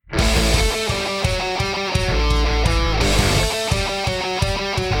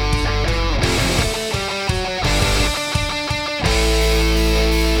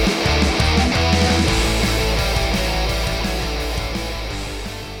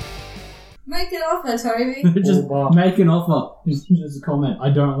Make an offer, Toby. Just make an offer. Just a comment.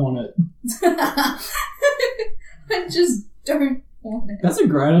 I don't want it. I just don't want it. That's a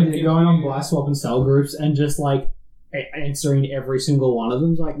great idea. Going on buy, swap, and sell groups and just like answering every single one of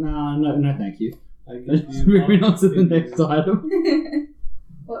them. It's like, no, thank you. Moving on to the next item.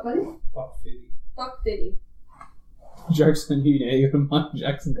 What, buddy? Buck fitty. Joke's on you now. You got a Michael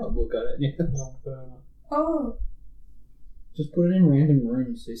Jackson couple got it. Yeah. Oh. Just put it in random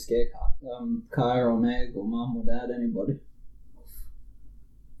rooms to scare Kaya or Meg or Mum or Dad, anybody.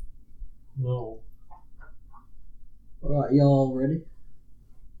 No. Alright, y'all ready?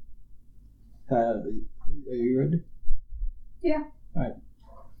 Are you ready? Yeah. Alright.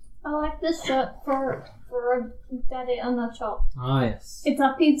 I like this shirt for Daddy on the shop. Ah, yes. It's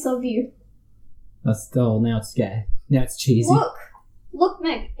a pizza view. That's still, now it's gay. Now it's cheesy. Look,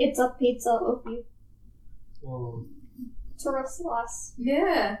 Meg, it's a pizza of you. Oh. It's a real slice.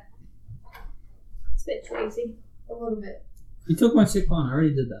 Yeah. It's a bit cheesy. A little bit. You took my sick one, I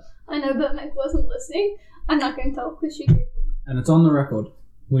already did that. I know, but Meg wasn't listening. I'm not going to tell because she did. And it's on the record.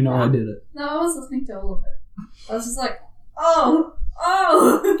 We know I did it. No, I was listening to all of it. I was just like, oh!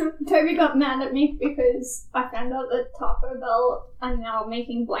 Toby got mad at me because I found out that Taco Bell are now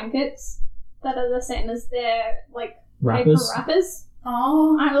making blankets that are the same as their, like, paper wrappers.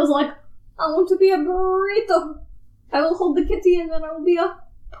 Oh. I was like, I want to be a burrito. I will hold the kitty and then I will be a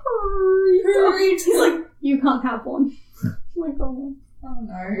burrito. He's like, you can't have one. I'm like, oh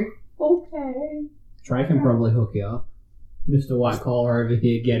no. Okay. Trey can probably hook you up. Mr. White Collar over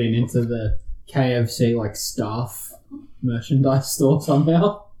here getting into the KFC, like, staff merchandise store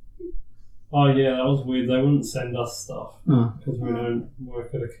somehow. Oh yeah, that was weird. They wouldn't send us stuff Oh. because we don't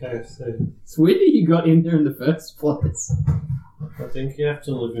work at a KFC. It's weird that you got in there in the first place. I think you have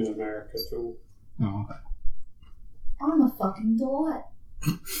to live in America too. Oh, okay. I'm a fucking delight.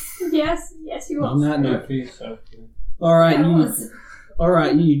 Yes, you are. On that note. So,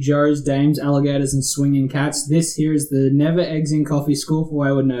 Alright, you Joes, dames, alligators, and swinging cats. This here is the Never Eggs in Coffee School for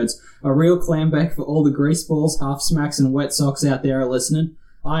Wayward Nerds. A real clam bake for all the greaseballs, half smacks, and wet socks out there are listening.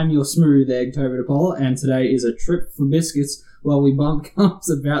 I'm your smooth egg, Toby DePaula, and today is a trip for biscuits while we bump gums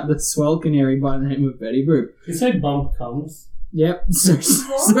about the swell canary by the name of Betty Boop. you say bump comes. Yep, so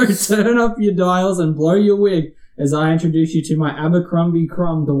turn up your dials and blow your wig as I introduce you to my Abercrombie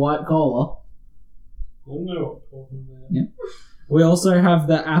crumb, the white collar. I don't know what I'm talking about. Yeah. We also have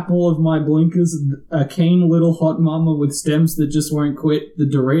the apple of my blinkers, a keen little hot mama with stems that just won't quit, the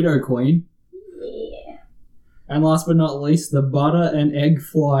Dorito Queen. Yeah. And last but not least, the butter and egg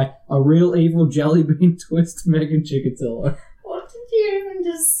fly, a real evil jelly bean twist, Megan Chikatilo. What did you even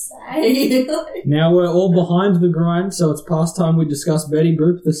just say? Now we're all behind the grind, so it's past time we discuss Betty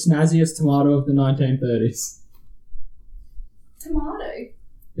Boop, the snazziest tomato of the 1930s. Tomato?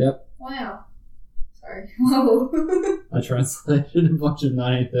 Yep. Wow. Sorry. Whoa. I translated a bunch of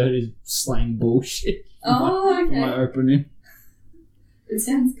 1930s slang bullshit for my opening. It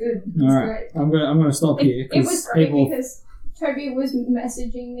sounds good. It's Alright, great. I'm gonna stop here. It was great because Toby was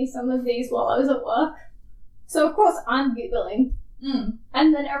messaging me some of these while I was at work. So of course I'm Googling. Mm.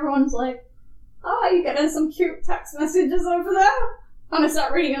 And then everyone's like, oh, you're getting some cute text messages over there? And I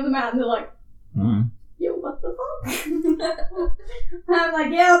start reading them out and they're like, yo, what the fuck? And I'm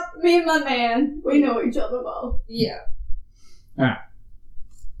like, yep, me and my man, we know each other well. Yeah. Alright.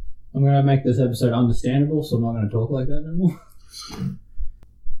 I'm going to make this episode understandable, so I'm not going to talk like that anymore.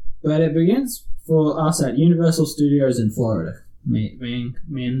 But it begins for us at Universal Studios in Florida. Me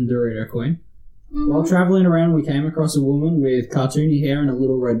and Dorito Queen. Mm-hmm. While travelling around, we came across a woman with cartoony hair and a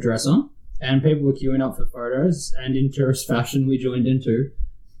little red dress on. And people were queuing up for photos, and in tourist fashion we joined into,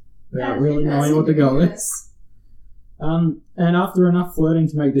 without really knowing what to go with. And after enough flirting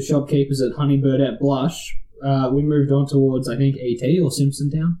to make the shopkeepers at Honeybirdette blush, we moved on towards, I think, E.T. or Simpson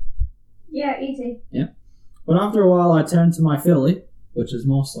Town. Yeah, E.T. Yeah. But after a while I turned to my filly, which is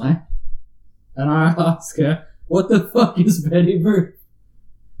more slang, and I asked her, what the fuck is Betty Boop?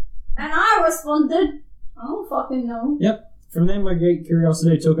 And I responded, I don't fucking know. Yep. From then my geek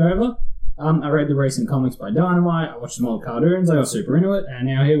curiosity took over. I read the recent comics by Dynamite, I watched some old cartoons, I got super into it, and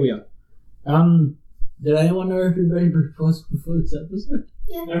now here we are. Did anyone know who Betty Boop was before this episode?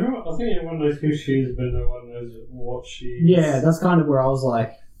 Yeah. I think everyone knows who she is, but no one knows what she is. Yeah, that's kind of where I was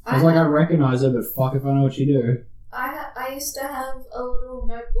like, I recognize her, but fuck if I know what she do. I used to have a little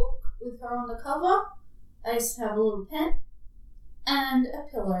notebook with her on the cover. I used to have a little pen and a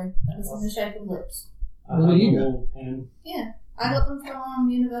pillow that was in the shape of lips. What do you got? Yeah. I got them from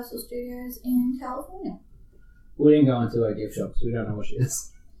Universal Studios in California. We didn't go into a gift shop, so we don't know what she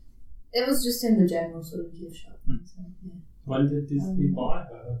is. It was just in the general sort of gift shop. So, yeah. When did Disney buy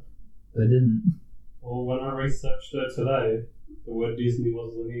her? They didn't. Well, when I researched it today, the word Disney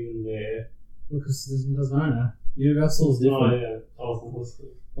wasn't even there. Because Disney doesn't own it. Universal's Oh, different. yeah. I wasn't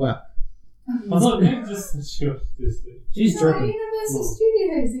listening. Wow. I thought maybe just she was Disney. She's No, tripping. Universal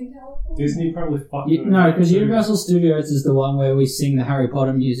Studios in California. Disney probably fucking... No, because Universal Studios is the one where we sing the Harry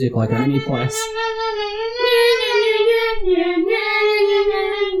Potter music like any place.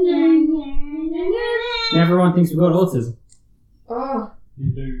 And everyone thinks we've got autism. Oh.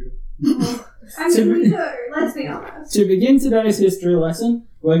 You do. I mean, we do. Let's be honest. To begin today's history lesson,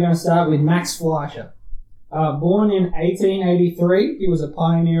 we're going to start with Max Fleischer. Born in 1883, he was a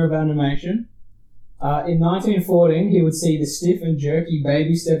pioneer of animation. In 1914, he would see the stiff and jerky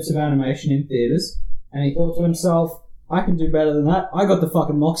baby steps of animation in theatres, and he thought to himself, I can do better than that. I got the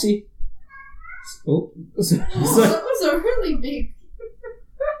fucking moxie. Oh. That was a really big...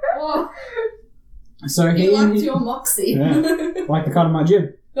 Oh, So you liked and your moxie. Yeah. Like the cut of my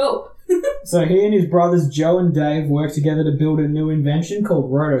jib. Oh. So he and his brothers Joe and Dave worked together to build a new invention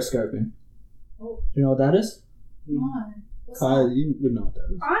called rotoscoping. Oh. Do you know what that is? No. What's Kyle, that? you would know what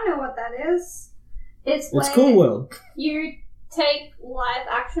that is. I know what that is. It's It's where Cool World. you take live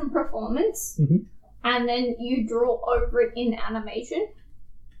action performance Mhm. and then you draw over it in animation,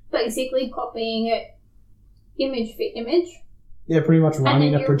 basically copying it image for image. Yeah, pretty much And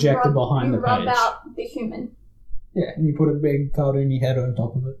running then a projector you behind the rub page. out the human. Yeah, and you put a big cartoony head on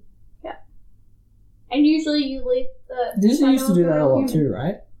top of it. And usually you leave the... Disney used to do that a lot human. too,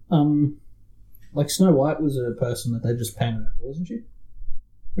 right? Like Snow White was a person that they just painted over, wasn't she?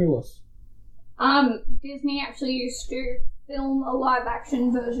 Who was? Disney actually used to film a live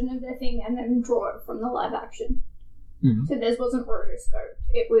action version of their thing and then draw it from the live action. Mhm. So theirs wasn't rotoscoped.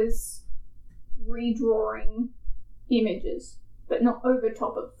 It was redrawing images, but not over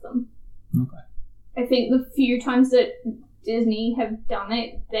top of them. Okay. I think the few times that Disney have done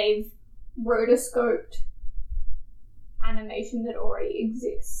it, they've rotoscoped animation that already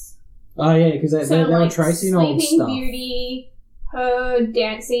exists. Oh yeah, because they were like tracing old Sleeping stuff. Beauty, her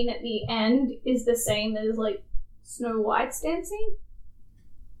dancing at the end is the same as like Snow White's dancing,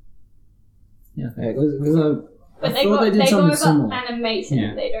 Yeah, because but I they thought go they did over something similar. animation.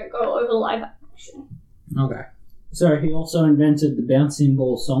 Yeah. They don't go over live action. Okay. So he also invented the bouncing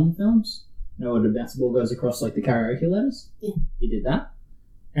ball song films. You know where the bouncing ball goes across like the karaoke letters? Yeah. He did that.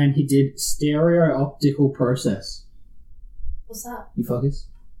 And he did stereo optical process. What's that? You fuckers.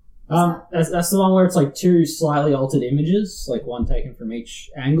 That's the one where it's like two slightly altered images, like one taken from each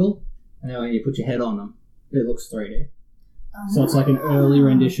angle, and then when you put your head on them, it looks 3D. So it's like an early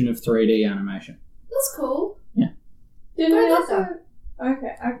rendition of 3D animation. That's cool. Didn't Go he Doctor. also?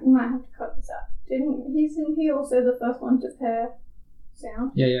 Okay, I might have to cut this out. Isn't he also the first one to pair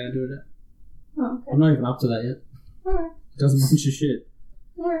sound? Yeah, I do that. Oh, okay. I'm not even up to that yet. Alright. He does a bunch of shit.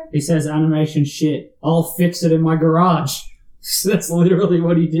 Alright. He says animation shit. I'll fix it in my garage. That's literally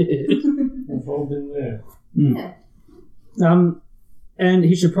what he did. We've all been there. Yeah. And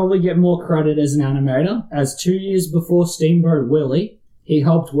he should probably get more credit as an animator, as 2 years before Steamboat Willie, he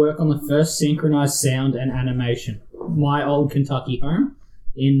helped work on the first synchronized sound and animation, My Old Kentucky Home,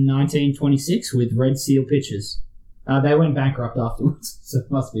 in 1926 with Red Seal Pictures. They went bankrupt afterwards, so it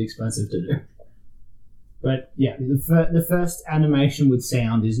must be expensive to do. But yeah, the first animation with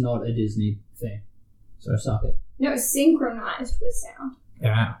sound is not a Disney thing, so suck it. No, synchronized with sound.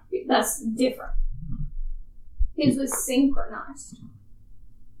 Yeah. That's different. His was synchronized.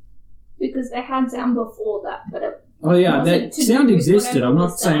 Because they had sound before that, but it Oh yeah, wasn't that to sound do with existed. whatever I'm not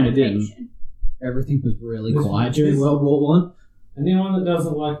was the saying it didn't. animation. Everything was really This- quiet during this- World War One. Anyone that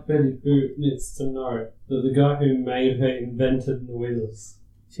doesn't like Betty Boop needs to know that the guy who made her invented noises.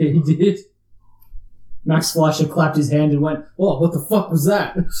 Yeah, he did. Max Fleischer clapped his hand and went, "Oh, what the fuck was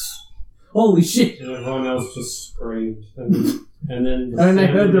that? Holy shit!" And everyone else just screamed. And then And they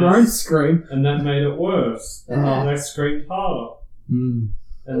heard their own sound- scream. And that made it worse. Oh. And they screamed harder. Mm.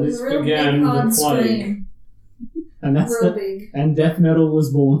 It And was this a real began big, hard the plague. scream. And that's Real the, big. and death metal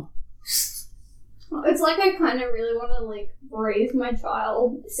was born. It's like I kind of really want to like raise my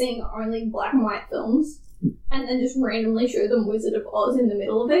child seeing only black and white films, and then just randomly show them Wizard of Oz in the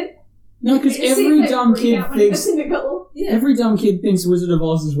middle of it. No, because Just see every if they dumb freak kid out when it thinks goes into colour. Yeah. every dumb kid thinks Wizard of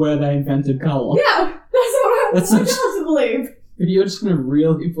Oz is where they invented color. Yeah, that's what I That's want such- to believe. But you're just gonna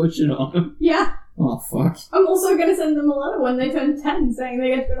really push it on them. Yeah, Oh fuck. I'm also going to send them a letter when they turn 10 saying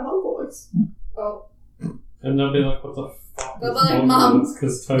they get to go to Hogwarts. Oh, And they'll be like, what the fuck? They'll is be like, wrong "Mum, with us?"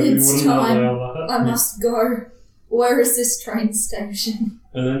 'Cause Toby it's wouldn't time. allow that. I must go. Where is this train station?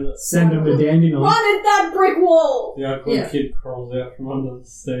 And then Send them to Dandenong. Run at that brick wall! the ugly Yeah. kid crawls out from under the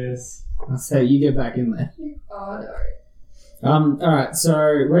stairs. I say you get back in there. Oh no. Alright, so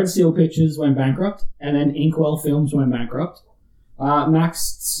Red Seal Pictures went bankrupt, and then Inkwell Films went bankrupt.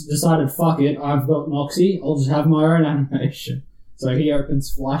 Max decided, fuck it, I've got Moxie, I'll just have my own animation. So he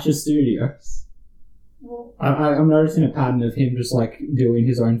opens Fleischer Studios. Well, I'm noticing a pattern of him just like doing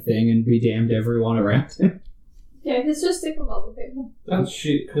his own thing and be damned everyone around him. yeah, he's just sick of other people. That's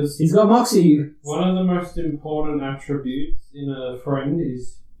shit, because He's got Moxie. one of the most important attributes in a friend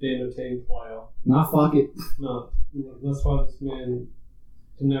is being a team player. Nah, fuck it. No, that's why this man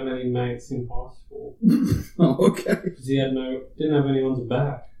didn't have any mates in high school. Oh, okay. Because he didn't have anyone's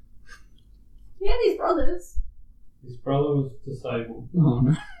back. He had his brothers. His brother was disabled. Oh,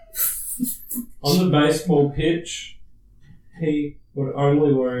 no. On the baseball pitch, he would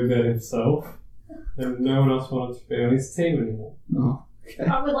only worry about himself, and no one else wanted to be on his team anymore. Oh, okay.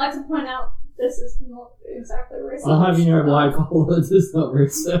 I would like to point out this is not exactly research. I'll have you know, Black Hole is not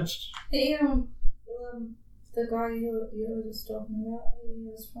researched. He, the guy you were just talking about, he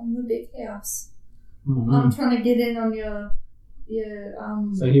was from the big house. Oh, I'm no. trying to get in on your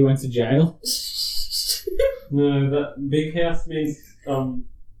So he went to jail? No, that big house means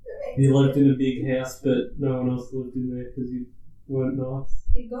he lived in a big house, but no one else lived in there because you weren't nice.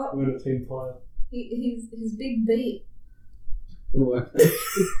 He got You weren't a team player. his big beat.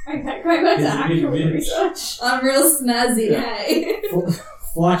 Okay, going back to He's a actual big bitch. research. I'm real snazzy, hey.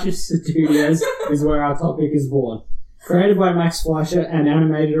 Fleischer Studios is where our topic is born. Created by Max Fleischer and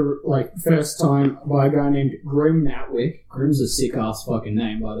animated like first time by a guy named Grim Natwick. Grim's a sick ass fucking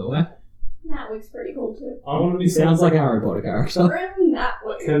name, by the way. Natwick's pretty cool too. I want to be Sounds like a Harry Potter character. Grim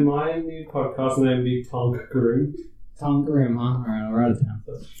Natwick. Can my new podcast name be Tonk Groom? Tongue Grim, huh? Alright, I'll write it down.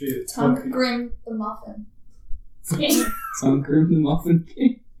 That's shit. Tonk Grim the Muffin. Tongue Grim the Muffin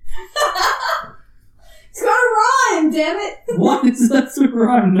King. It's got a rhyme, damn it! What is that to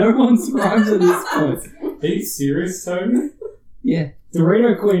rhyme? No one's rhymes at this point. Are you serious, Tony? Yeah.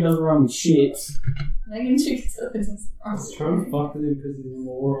 Dorito Queen doesn't rhyme with shit. Megan Chickens. I was trying to fuck with him because he's a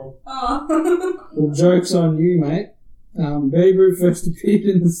moron. Oh. Well, joke's on you, mate. Betty Boop first appeared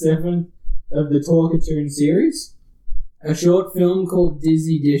in the 7th of the Talkatoon series. A short film called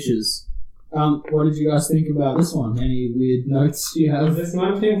Dizzy Dishes. What did you guys think about this one? Any weird notes you Was have? this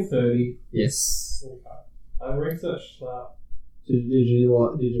 1930? Yes. Okay. I researched that. Did you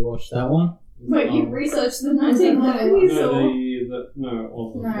watch that one? Wait, you researched the 1930s No, or? no, it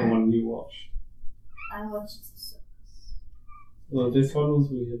wasn't No. the one you watched. I watched this. Well, this one was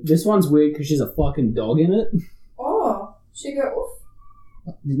weird. This one's weird because she's a fucking dog in it. Oh, she go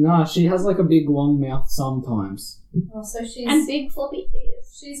oof. Nah, she has like a big long mouth sometimes. Oh, so she's And big floppy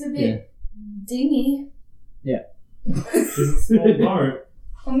ears. she's a bit dingy. She's a small boat.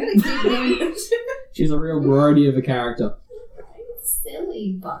 I'm gonna keep doing She's a real grody of a character.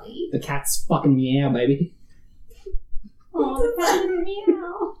 silly, buddy. The cat's fucking meow, baby. Oh, the cat didn't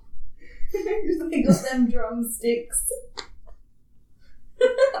meow. They got them drumsticks.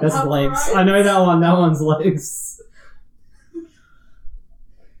 That's Upright. legs. I know that one. That one's legs.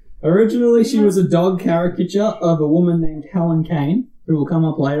 Originally, she was a dog caricature of a woman named Helen Kane, who will come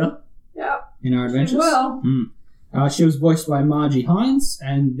up later Yep. in our adventures. Well, She was voiced by Margie Hines,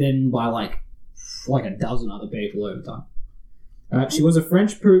 and then by like a dozen other people over time. She was a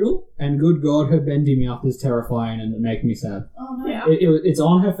French poodle, and good God, her bendy mouth is terrifying and it makes me sad. Oh no. yeah. It's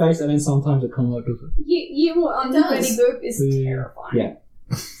on her face, and then sometimes it comes like this. You on It does. Betty Boop is Mm, terrifying. yeah.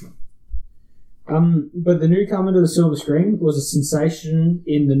 But the newcomer to the silver screen was a sensation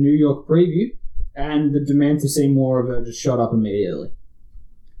in the New York preview, and the demand to see more of her just shot up immediately.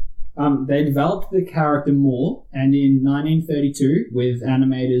 They developed the character more, and in 1932, with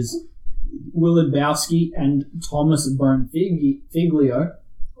animators Willard Bowski and Thomas Bone Figlio.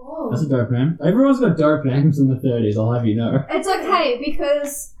 Oh. That's a dope name. Everyone's got dope names in the 30s, I'll have you know. It's okay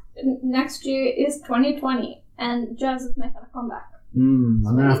because next year is 2020 and Jazz is making a comeback. I'm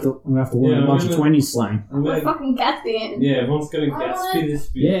gonna have to learn Yeah, a bunch of I'm 20s slang. We're fucking Gatsby in. Yeah, everyone's gonna I Gatsby wanna- this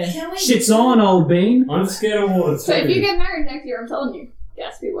bitch. Yeah, Can we shit's do- on, old bean. I'm scared of water too. So if you get married next year, I'm telling you,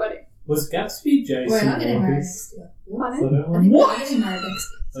 Gatsby wedding. Was Gatsby Jason Wait, I'm getting married Marcus? next year. Pardon? So that I one? think What? I'm getting married next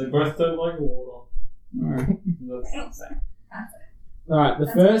They both don't like water. Alright. That's, I don't say. Alright, the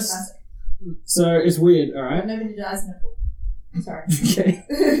year. first. So it's weird, alright? Nobody dies in a pool. Sorry. Okay.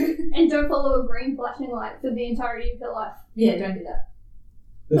 And don't follow a green flashing light for the entirety of your life. Yeah, don't do that.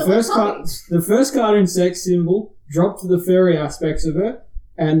 The But first, like the first cartoon sex symbol dropped the furry aspects of her,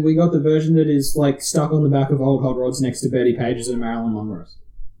 and we got the version that is like stuck on the back of old hot rods next to Betty Page's and Marilyn Monroe's.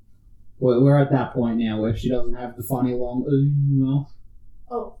 We're at that point now where she doesn't have the funny long mouth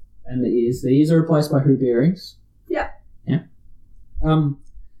Oh. and the ears. The ears are replaced by hoop earrings. Yeah. Yeah.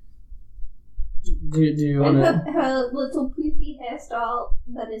 Do you want to? Her little poofy hairstyle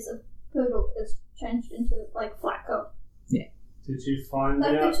that is a poodle is changed into like flat coat. Did you find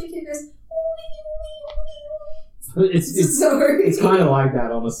Like out? the chicken goes. It's kind of like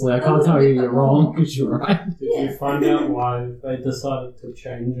that, honestly. I can't tell you you're wrong because you're right. Did you find out why they decided to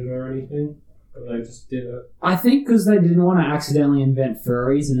change it or anything? Or they just did it? I think because they didn't want to accidentally invent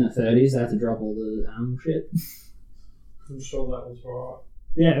furries in the 30s, they had to drop all the animal shit. I'm sure that was right.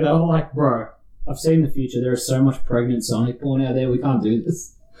 Yeah, they were like, bro, I've seen the future. There is so much pregnant Sonic porn out there. We can't do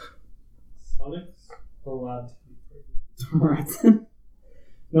this. Sonic's allowed to be pregnant. Alright then.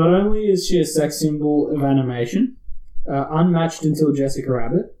 Not only is she a sex symbol of animation, unmatched until Jessica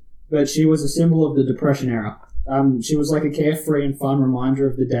Rabbit, but she was a symbol of the Depression era. She was like a carefree and fun reminder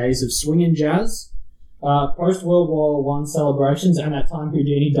of the days of swinging jazz, post-World War I celebrations, and that time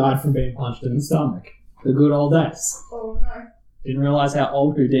Houdini died from being punched in the stomach. The good old days. Oh no. Didn't realise how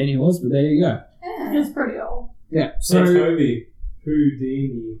old Houdini was, but there you go. Yeah. It's pretty old. Yeah, So, so... Toby,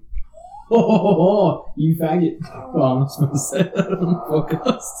 Houdini. Oh, you faggot. Oh, I'm not supposed to say that on the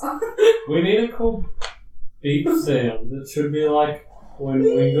podcast. We need a cool beep sound that should be like when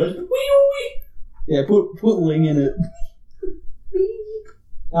Wing goes, wee wee. Yeah, put Ling in it.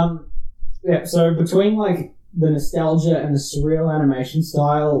 Yeah, so between like the nostalgia and the surreal animation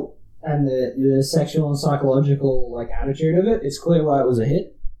style and the sexual and psychological like attitude of it, it's clear why it was a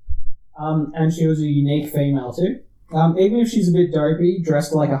hit. And she was a unique female too. Even if she's a bit dopey,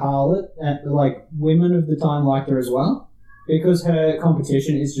 dressed like a harlot, and like women of the time liked her as well, because her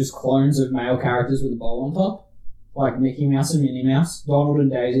competition is just clones of male characters with a bow on top, like Mickey Mouse and Minnie Mouse, Donald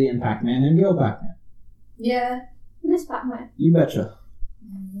and Daisy, and Pac-Man and Girl Pac-Man. Yeah. Miss Pac-Man. You betcha.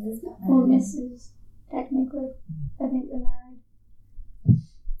 Or Mrs. Technically. I think they're married.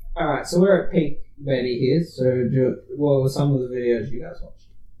 Alright, so we're at peak Betty here, so what were some of the videos you guys watched?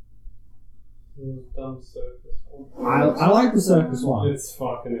 Dumb circus one. I like the circus one. It's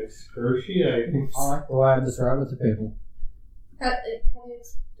fucking excruciating. I like the way I describe it to people. How do you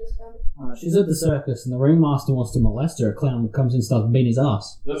describe it? She's at the circus and the ringmaster wants to molest her. A clown comes in and starts beating his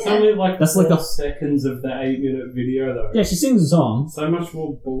ass. That's Yeah. only like That's 4 like the- seconds of the 8-minute video though. Yeah, she sings a song. So much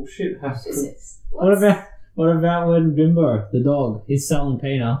more bullshit has Is to... it? What about when Bimbo, the dog, he's selling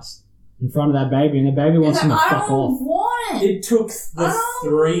peanuts in front of that baby and the baby wants him to I fuck don't off. want it. It took I the don't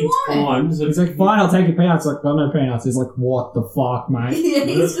 3 want times. He's like, fine, I'll take your peanuts. Like, got no peanuts. He's like, what the fuck, mate? Yeah,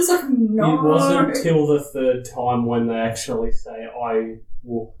 he's just like, no. It wasn't till the 3rd time when they actually say, I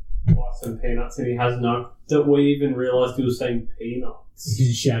will buy some peanuts, and he has no... That we even realised he was saying peanuts.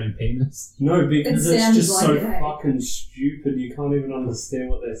 He's shouting peanuts. No, because It it's sounds just so like it, hey? fucking stupid, you can't even understand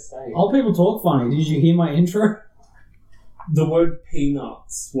what they're saying. Old people talk funny. Did you hear my intro? The word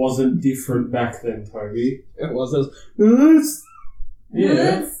peanuts wasn't different back then, Toby. It was. Yes. Yeah.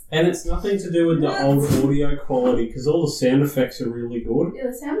 Yes. And it's nothing to do with the old audio quality, because all the sound effects are really good. Yeah,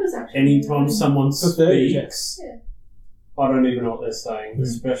 the sound was actually. Anytime someone For 30, speaks, yeah. I don't even know what they're saying, Mm.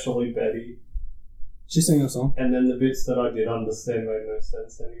 especially Betty. She's singing a song. And then the bits that I did understand made no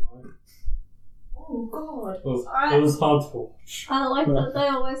sense anyway. Oh, God. It was hard to watch. I like that they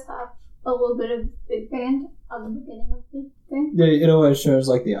always have a little bit of big band at the beginning of the thing. Yeah, it always shows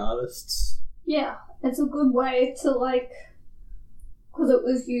like the artists. Yeah, it's a good way to like, because it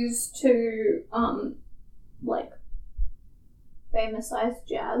was used to like famousize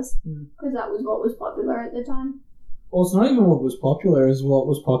jazz, because that was what was popular at the time. Well, it's not even what was popular, it's what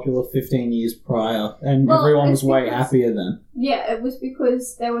was popular 15 years prior, and Well, everyone was it's way because- happier then. Yeah, it was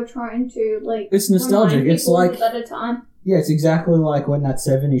because they were trying to like. It's nostalgic. remind It's people like- of a better time. Yeah, it's exactly like when that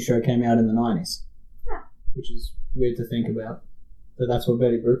 70s show came out in the 90s. Yeah. Which is weird to think about. But that's what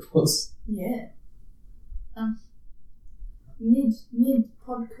Betty Boop was. Yeah. Mid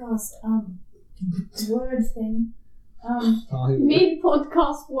podcast word thing. Mid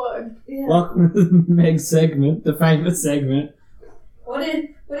podcast word. Yeah. Welcome to the Meg segment, the famous segment. What do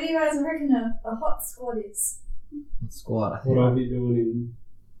you guys reckon a hot squad is? Squad, I What I'll be doing in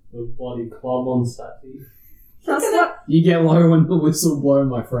the bloody club on Saturday. You get low when the whistle blow,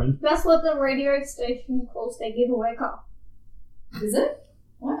 my friend. That's what the radio station calls their giveaway car. Is it?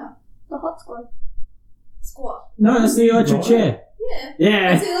 Wow. The hot squad. Squat. No, that's the electric Right. chair. Yeah.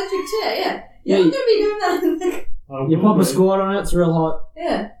 Yeah. It's the electric chair, yeah. Yeah, You're you- gonna be doing that in the... You pop a squad on it, it's real hot.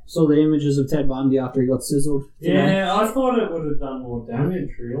 Yeah. Saw the images of Ted Bundy after he got sizzled. today. Yeah, I thought it would have done more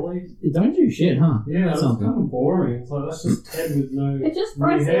damage, really. It don't do shit, huh? Yeah, That's it's something. kind of boring. It's like, that's just Ted with no... It just new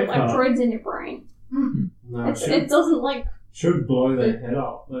throws the haircut. electrodes in your brain. No, It doesn't like. should blow their head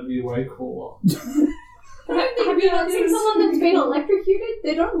up. That'd be way cooler. Have you not seen someone that's been electrocuted?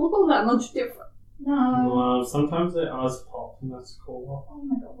 They don't look all that much different. No. Sometimes their eyes pop, and that's cooler. Oh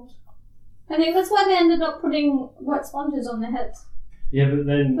my god. I think that's why they ended up putting wet sponges on their heads. Yeah, but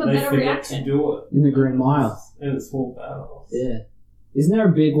then For they better forget reaction. to do it. In the Green Mile. And it's all battles. Yeah. Isn't there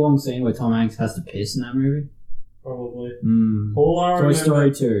a big long scene where Tom Hanks has to piss in that movie? Probably. Mm. All I Toy remember,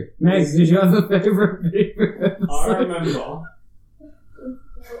 Story 2. Meg, did you have a favourite video? I remember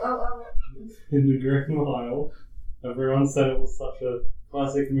Oh, in the Green Mile, everyone said it was such a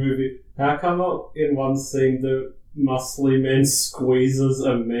classic movie. How come up in one scene the muscly man squeezes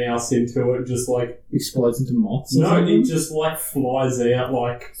a mouse into it, just like Explodes into moths or no, something? it just like flies out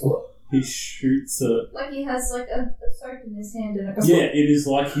like he shoots it. like he has like a soap in his hand and it goes. Yeah, it is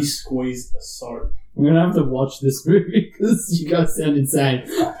like he squeezed a soap. I'm gonna have to watch this movie because you guys sound insane.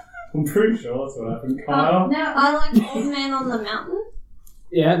 I'm pretty sure that's what happened. Kyle? Now I like Old Man on the Mountain.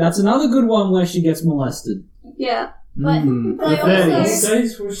 Yeah, that's another good one where she gets molested. Yeah. But Mm. they The also- These 30s.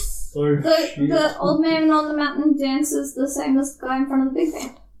 days were so shit. the Old Man on the Mountain dances the same as the guy in front of the big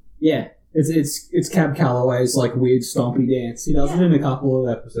band. Yeah, it's Cab Calloway's like weird stompy dance. He does it in a couple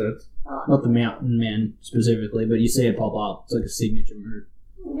of episodes. Oh. Not the Mountain Man specifically, but you see it pop up. It's like a signature move.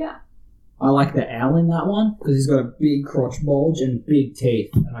 Yeah. I like the owl in that one because he's got a big crotch bulge and big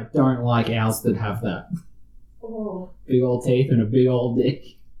teeth, and I don't like owls that have that. Oh, Big old teeth and a big old dick.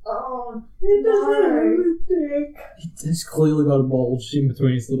 oh, He doesn't have a dick. He's clearly got a bulge in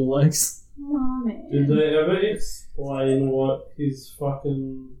between his little legs. Oh, man. Did they ever explain what his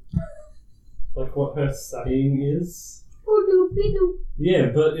fucking like what her saying is? Boop-doop-be-doop. Yeah,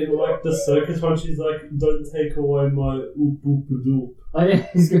 but in like the circus one, she's like, "Don't take away my oop oop doop." Oh yeah,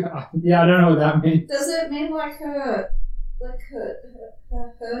 yeah. I don't know what that means. Does it mean like her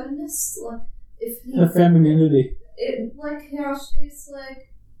herness? Like if he, Her femininity. it, like how she's like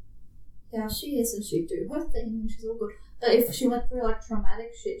how she is and she'd do her thing and she's all good. But if she went through like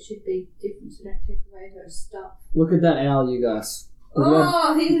traumatic shit, she'd be different. So don't take away her stuff. Look at that owl, you guys. Look at that.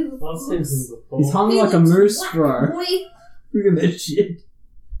 Oh, he I've seen him before. He's hung he like a looks moose, whack, bro. boy. Look at this shit.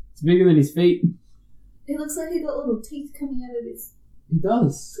 It's bigger than his feet. It looks like he got little teeth coming out of his. He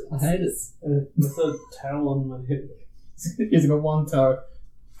does. I hate it. It's a towel on my head. He's got one toe.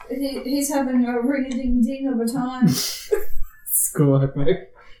 He's having a ring-a-ding-ding of a time. It's good work, mate.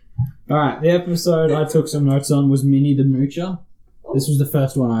 Alright, the episode I took some notes on was Minnie the Moocher. This was the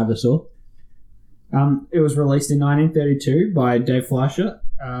first one I ever saw. It was released in 1932 by Dave Fleischer,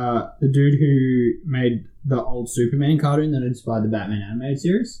 the dude who made the old Superman cartoon that inspired the Batman animated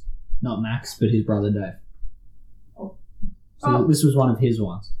series. Not Max, but his brother Dave. Oh. So this was one of his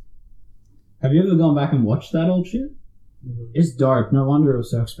ones. Have you ever gone back and watched that old shit? Mm-hmm. It's dope. No wonder it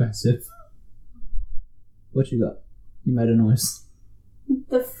was so expensive. What you got? You made a noise.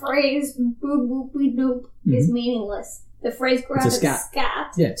 The phrase boop-boop-be-doop is meaningless. The phrase grew out It's of a scat. scat,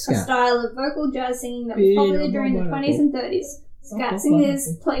 Yeah, a scat. style of vocal jazz singing that was popular during the 20s and 30s. Scat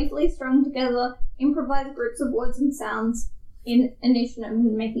singers playfully strung together improvised groups of words and sounds in initiative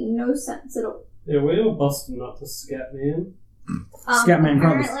making no sense at all. Yeah, we were busting up the scat man. Scatman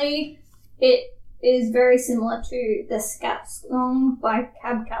Crothers. Apparently, it is very similar to the Scat song by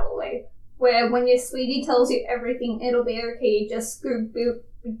Cab Calloway, where when your sweetie tells you everything, it'll be okay, just scoop boop.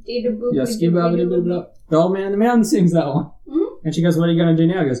 Yeah, skip over it. The old man in the mountain sings that one. Mhm. And she goes, what are you going to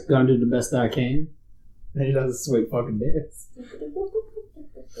do now? He goes, go and do the best I can. And he does a sweet fucking dance.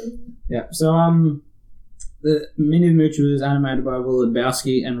 Yeah, so, the Minnie the Moocher was animated by Will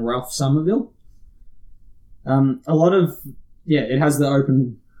Lebowski and Ralph Somerville. A lot of, it has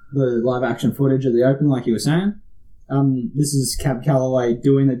the live action footage of the open, like you were saying. This is Cab Calloway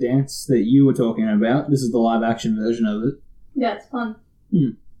doing the dance that you were talking about. This is the live action version of it. Yeah, it's fun.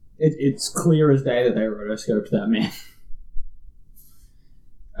 It's clear as day that they rotoscoped that man.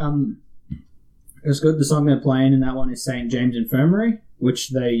 It's good. The song they're playing in that one is St. James Infirmary, which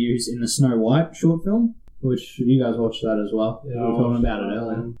they use in the Snow White short film, which you guys watched that as well. Yeah, we were talking about it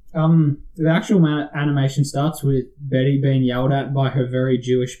earlier. The actual animation starts with Betty being yelled at by her very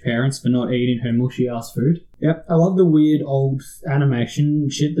Jewish parents for not eating her mushy ass food. Yep, I love the weird old animation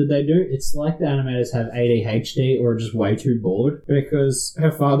shit that they do. It's like the animators have ADHD or are just way too bored, because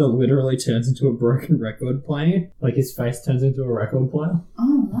her father literally turns into a broken record player. Like his face turns into a record player.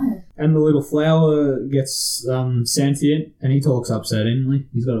 Oh no. And the little flower gets sentient, and he talks upsettingly.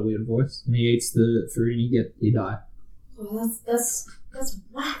 He's got a weird voice, and he eats the fruit, and he die. Oh, that's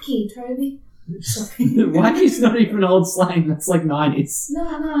wacky, Toby. Sorry. Wacky's not even old slang. That's like 90s.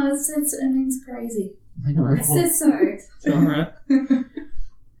 No, it means crazy. I know. I said so. It's alright.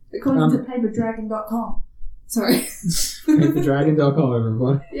 According to paperdragon.com. Sorry. Paperdragon.com,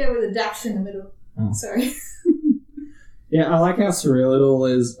 everybody. Yeah, with a dash in the middle. Oh. Sorry. Yeah, I like how surreal it all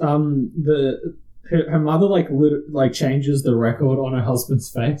is. Her mother changes the record on her husband's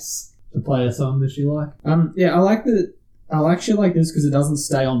face. to play a song that she liked. Yeah, I actually like this because it doesn't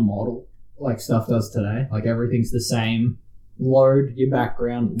stay on model like stuff does today. Like everything's the same. Load your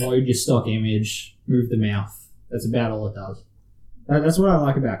background, load your stock image, move the mouth. That's about all it does. That's what I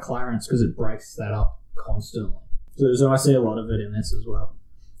like about Clarence, because it breaks that up constantly. So I see a lot of it in this as well.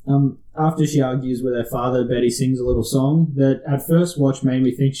 After she argues with her father, Betty sings a little song that at first watch made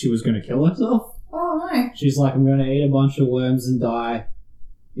me think she was going to kill herself. Oh no. She's like, I'm going to eat a bunch of worms and die.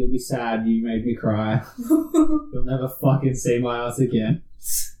 You'll be sad, you made me cry. You'll never fucking see my ass again.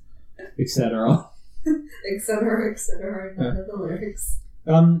 Etc. etc. None of the lyrics.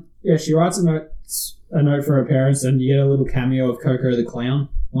 Yeah, she writes a note for her parents, and you get a little cameo of Coco the Clown,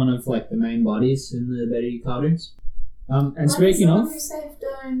 one of like the main buddies in the Betty cartoons. And speaking of, who saved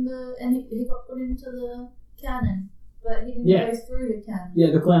her and he got put into the cannon, but he didn't go through the cannon.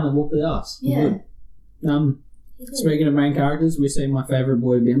 Yeah, the clown that whooped the ass. Yeah. Speaking of main characters, we see my favourite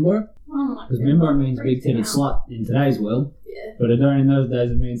boy Bimbo. Because Bimbo means big titted slut in today's world. Yeah. But I don't in those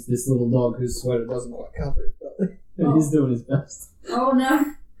days it means this little dog whose sweater doesn't quite cover it. But he's doing his best. Oh no.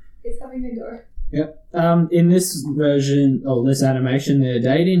 He's having a go. Yep. In this version, this animation, they're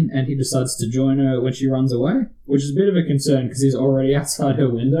dating, and he decides to join her when she runs away, which is a bit of a concern because he's already outside her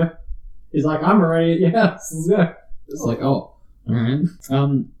window. He's like, I'm already at your house, let's go. It's like, oh, alright.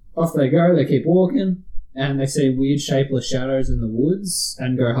 Off they go, they keep walking, and they see weird shapeless shadows in the woods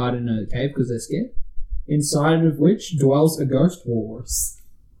and go hide in a cave because they're scared. Inside of which dwells a ghost walrus.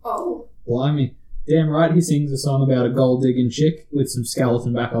 Oh. Blimey. Damn right he sings a song about a gold-digging chick with some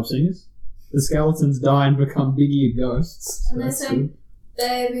skeleton backup singers. The skeletons die and become bigger ghosts. And they sing,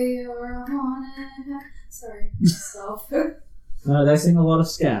 baby, you're a haunted. Sorry, stop. No, they sing a lot of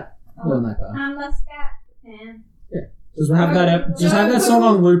scat. Oh. That guy. I'm a scat fan. Yeah. Just have that song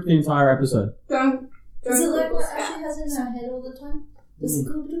on loop the entire episode. Don't Is it like Google what scat. Ashley has in her head all the time?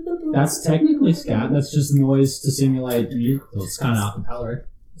 That's technically scat. That's just noise to simulate music. Well, it's kind of acapella.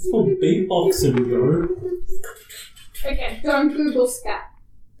 It's called beatboxing, yo. Okay, don't Google scat.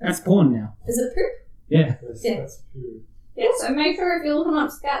 That's porn now. Is it poop? Yeah. That's true. Yeah, so make sure if you're looking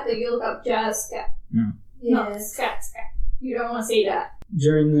up scat that you look up jazz scat. Not scat scat. You don't want to see that.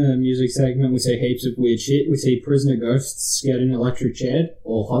 During the music segment, we see heaps of weird shit. We see prisoner ghosts scared in an electric chair,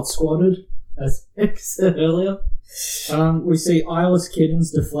 or hot squatted, as Nick said earlier. We see eyeless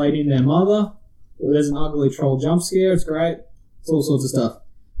kittens deflating their mother. There's an ugly troll jump scare. It's great. It's all sorts of stuff.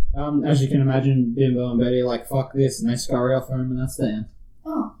 As you can imagine, Bimbo and Betty are like, fuck this, and they scurry off home, and that's the end.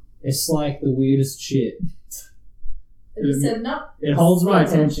 Oh. It's like the weirdest shit. They said no. It holds my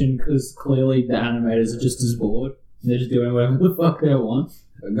attention because clearly the animators are just as bored. They're just doing whatever the fuck they want.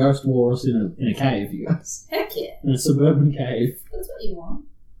 A ghost walrus in a cave, you guys. Heck yeah. In a suburban cave. That's what you want.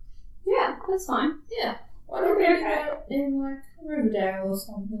 Yeah, that's fine. Yeah. Why don't we do that in like Riverdale or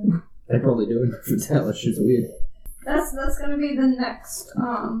something? They probably do in Riverdale. That shit's weird. That's gonna be the next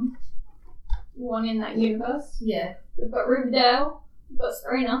one in that universe. Yeah. We've got Riverdale, we've got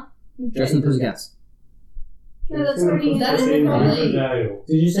Serena. Justin Pussycats. No, that's already That is probably- Riverdale.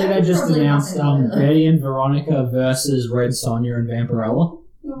 Did you say That they would just probably announced happen. Betty and Veronica versus Red Sonja and Vampirella?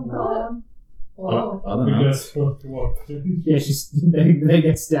 Oh god. Whoa. I don't know. Because what? Yeah, they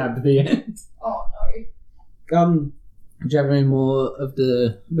get stabbed at the end. Oh Do you have any more of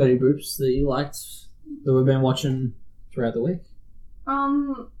the Betty Boops that you liked that we've been watching throughout the week?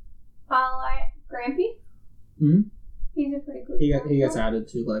 I like Grampy. Hmm? He's a pretty good He character. gets added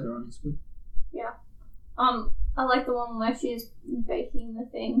to later on. It's good. I like the one where she's baking the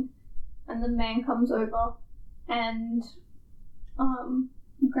thing and the man comes over and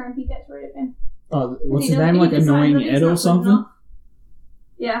Grampy gets rid of him. Oh, what's He his doesn't- name? he Like decides Annoying that he's Ed not or good something? enough.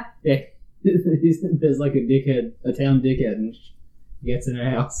 Yeah. Yeah. There's like a dickhead, a town dickhead, and he gets in her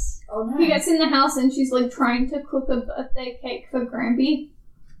house. Oh no. He gets in the house and she's like trying to cook a birthday cake for Grampy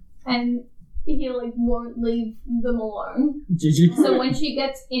and he like won't leave them alone. Did you? So when she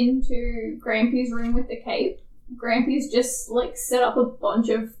gets into Grampy's room with the cape, Grampy's just like set up a bunch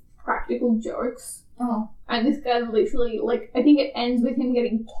of practical jokes. Oh. And this guy literally, like, I think it ends with him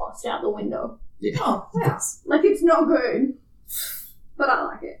getting tossed out the window. Yeah. Oh, wow. Like, it's not good. But I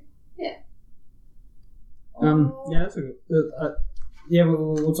like it. Yeah, that's a good. Yeah,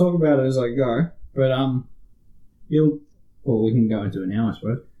 we'll talk about it as I go. But we can go into it now, I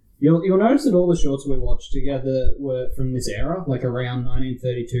suppose. You'll notice that all the shorts we watched together were from this era, like around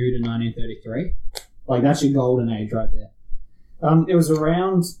 1932 to 1933. Like, that's your golden age right there. It was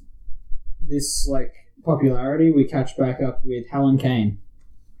around this, like, popularity we catch back up with Helen Kane.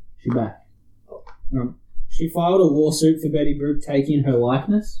 She's back. She filed a lawsuit for Betty Boop taking her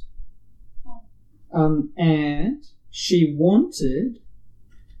likeness. And she wanted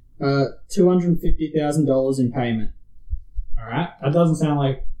 $250,000 in payment. Alright? That doesn't sound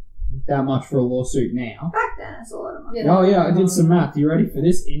like that much for a lawsuit now. Back then, it's a lot of money. Yeah. Oh yeah, I did some math. You ready for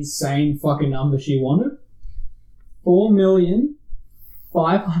this insane fucking number she wanted?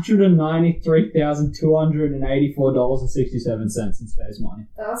 $4,593,284.67 in today's money.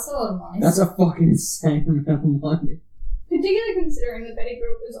 That's a lot of money. That's a fucking insane amount of money. Particularly considering that Betty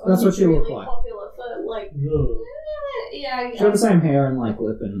Boop was That's what she really looked like. popular for, like... Yeah. She had the same hair and like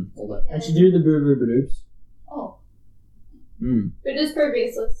lip and all that. And she did the boo boo badoops. Oh. But just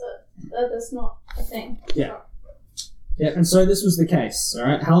previously, so that's not a thing. Yeah. Yeah, and so this was the case,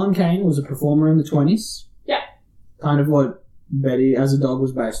 alright? Helen Kane was a performer in the 20s. Yeah. Kind of what Betty as a dog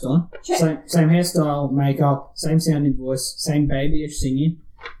was based on. Check. Same hairstyle, makeup, same sounding voice, same babyish singing,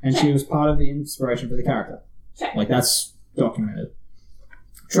 and she was part of the inspiration for the character. Check. Like, that's documented.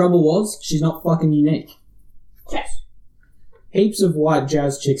 Trouble was, she's not fucking unique. Check. Heaps of white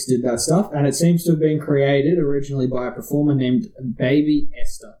jazz chicks did that stuff, and it seems to have been created originally by a performer named Baby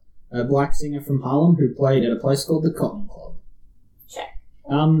Esther, a black singer from Harlem who played at a place called the Cotton Club. Check.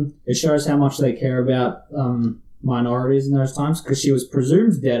 It shows how much they care about minorities in those times, because she was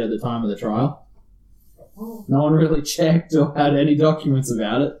presumed dead at the time of the trial. No one really checked or had any documents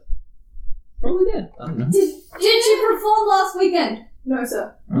about it. Probably dead. I don't know. Did she perform last weekend? No,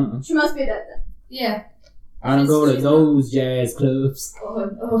 sir. She must be dead then. Yeah. I don't go to those jazz clubs.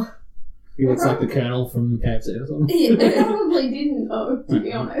 Oh. He looks like the Colonel from KFC or something. I Yeah. probably didn't know, to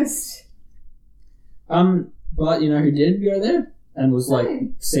be honest. But you know who did go there and was like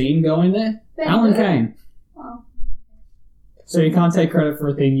seen going there? Alan Kane. Oh. So you can't take credit for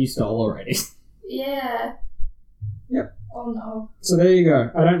a thing you stole already. Yeah. Yep. Oh no. So there you go.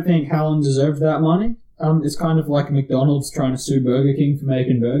 I don't think Helen deserved that money. It's kind of like McDonald's trying to sue Burger King for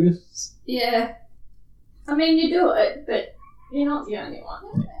making burgers. Yeah. I mean, you do it, but you're not the only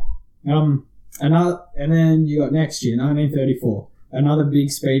one. And then you got next year, 1934. Another big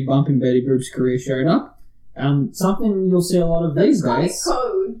speed bump in Betty Boop's career showed up. Something you'll see a lot of these days.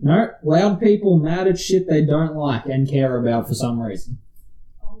 Code. No, loud people mad at shit they don't like and care about for some reason.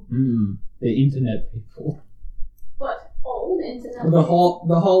 The internet people. But old internet. The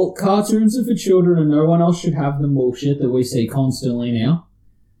whole cartoons are for children and no one else should have them bullshit that we see constantly now.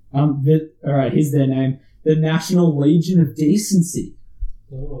 Alright, here's their name. The National Legion of Decency.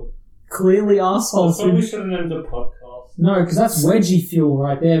 Oh. Clearly assholes. So we should have named the podcast. No, because that's wedgie fuel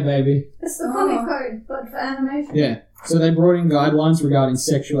right there, baby. It's the comic code, but for animation. Yeah. So they brought in guidelines regarding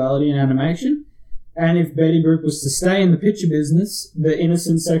sexuality and animation. And if Betty Boop was to stay in the picture business, the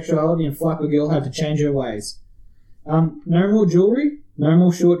innocent sexuality and flapper girl had to change her ways. No more jewelry, no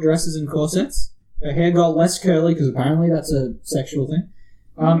more short dresses and corsets. Her hair got less curly, because apparently that's a sexual thing.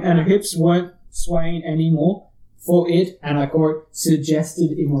 And her hips weren't swaying anymore, for it, and I quote,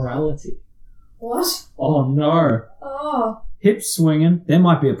 suggested immorality. What? Oh no. Oh. Hips swinging. There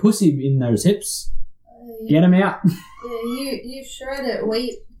might be a pussy in those hips. Get him out. Yeah, you shred it.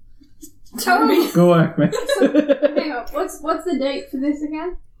 Wait. Oh. Good work, mate. Hang on, what's the date for this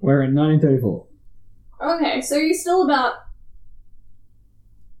again? We're in 1934. Okay, so you're still about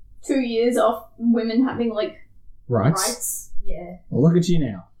 2 years off women having, like, rights. Yeah. Well, look at you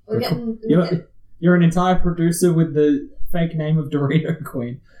now. We're getting... You're an entire producer with the fake name of Dorito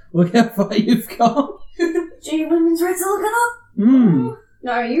Queen. Look how far you've come. Gee, women's rights are looking up.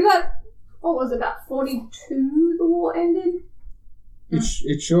 No, you got, what was it, about 42 the war ended?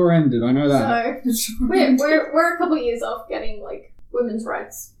 It sure ended, I know that. So, we're a couple of years off getting, like, women's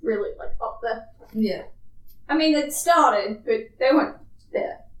rights really, like, up there. Yeah. I mean, it started, but they weren't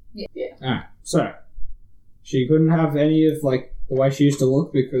there. Yeah. Alright, so she couldn't have any of, like, the way she used to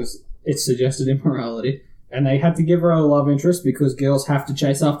look because it suggested immorality. And they had to give her a love interest because girls have to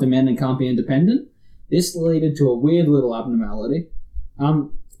chase after men and can't be independent. This led to a weird little abnormality.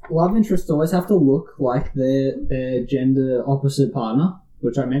 Love interests always have to look like their gender opposite partner,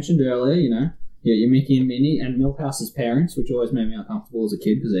 which I mentioned earlier, you know. Yeah, your Mickey and Minnie, and Milhouse's parents, which always made me uncomfortable as a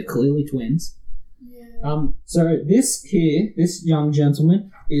kid because they're clearly twins. Yeah. So this young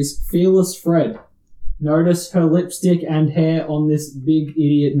gentleman is Fearless Fred. Notice her lipstick and hair on this big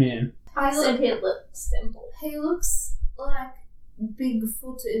idiot man. I said he looked simple. He looks like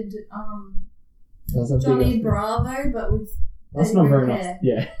big-footed That's a Johnny big- Bravo, but with That's Betty not Boop very hair. nice.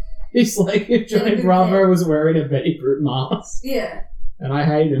 Yeah. It's like if Johnny Betty Boop Bravo hair. was wearing a Betty Boop mask. Yeah. And I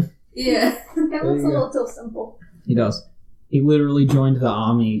hate him. Yeah. He looks a you go. little too simple. He does. He literally joined the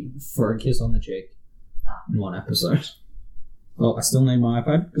army for a kiss on the cheek in one episode. Well, I still need my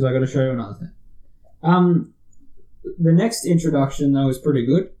iPad because I got to show you another thing. The next introduction though is pretty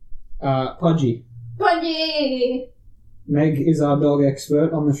good. Pudgy. Pudgy! Meg is our dog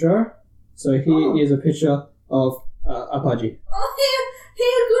expert on the show, so here is a picture of a Pudgy. Oh, he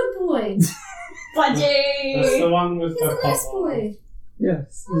a good boy. Budgie! That's the one with He's the a nice pop boy.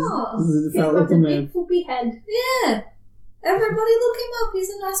 Yes, Oh, this is a He's fat got the little man. big poopy head. Yeah. Everybody look him up. He's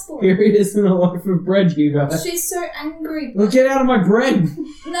a nice boy. Here he is in a loaf of bread, you guys. She's so angry. Well, get out of my bread!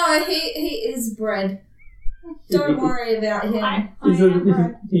 No, he is bread. Don't worry about him. I He's am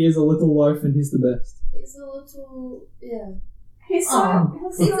right. he is a little loaf and he's the best. He's a little, yeah. He's so...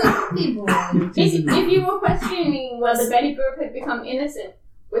 Oh, he's a happy boy. If you were questioning whether Betty Boop had become innocent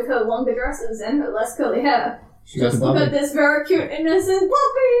with her longer dresses and her less curly hair, She got just the look at puppy. this very cute, innocent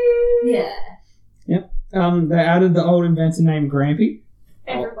puppy! Yeah. They added the old inventor named Grampy.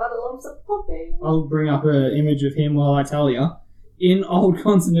 Everybody loves a puppy. I'll bring up an image of him while I tell you. In old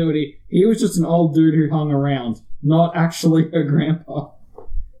continuity, he was just an old dude who hung around, not actually her grandpa.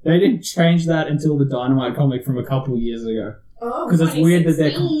 They didn't change that until the Dynamite comic from a couple years ago. Oh, Because it's weird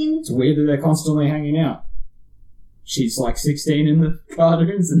that2016. they're constantly hanging out. She's like 16 in the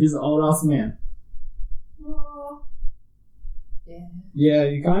cartoons, and he's an old ass man. oh. Yeah. Yeah,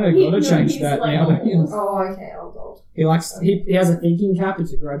 you kind of He- gotta no, change he's that like now. don't you? old. Oh, okay, old. He likes he has a thinking cap.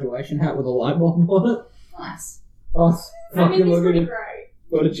 It's a graduation hat with a light bulb on it. Nice. Oh, I fucking mean, he's look at pretty him! great.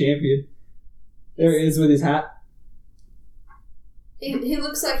 What a champion! There he is with his hat. He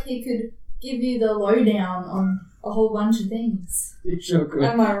looks like he could give you the lowdown on a whole bunch of things. It's so good.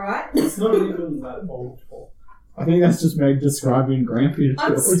 Am I right? It's not even that old. I think that's just Meg describing Grampy.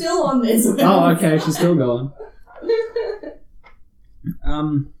 I'm still on this. Oh, okay, she's still going.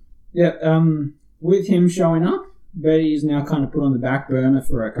 With him showing up, Betty is now kind of put on the back burner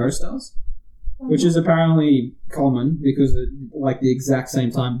for her co-stars, which is apparently common because at like the exact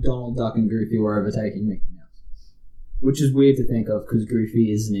same time Donald Duck and Goofy were overtaking Mickey Mouse, which is weird to think of because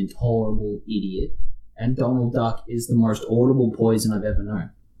Goofy is an intolerable idiot and Donald Duck is the most audible poison I've ever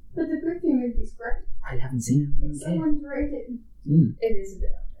known. But the Goofy movie's great. I haven't seen it. I It's don't so care. underrated. It is a bit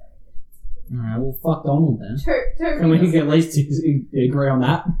Alright, well, fuck Donald then. Toby Can we doesn't- at least agree on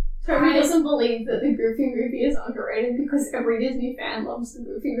that? Toby doesn't believe that the Goofy movie is underrated because every Disney fan loves the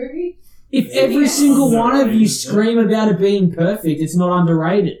Goofy movie. If every single one of you scream about it being perfect, it's not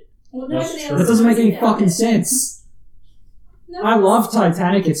underrated. Well, That's nobody true. else That doesn't make knows any about fucking it. sense. No, I love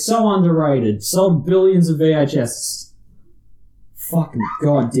Titanic. It's so underrated. Sold billions of VHS. Fucking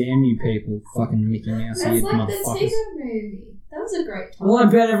goddamn you people. Fucking Mickey Mouse That's ears, like the motherfuckers. Tigger movie. That was a great time. Well, I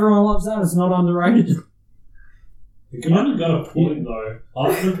bet everyone loves that. It's not underrated. You kind of got a point though.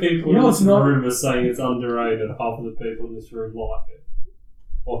 Half the people You know, in it's this not- room are saying it's underrated. Half of the people in this room like it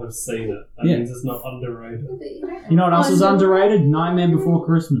or have seen it. That Yeah. means it's not underrated. But you don't You know what else is underrated? Nightmare Before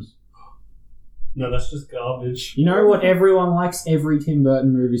Christmas. No, that's just garbage. You know what everyone likes? Every Tim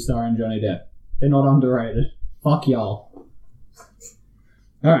Burton movie starring Johnny Depp. They're not underrated. Fuck y'all.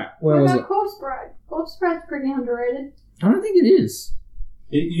 Alright, where What was about it? Corpse Bride? Corpse Bride's pretty underrated. I don't think it is.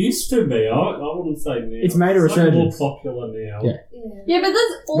 It used to be. I wouldn't say now. It's made a like resurgence. more popular now. Yeah. Yeah. Yeah, but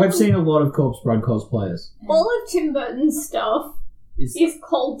that's all, We've seen a lot of Corpse Bride cosplayers. all of Tim Burton's stuff Is is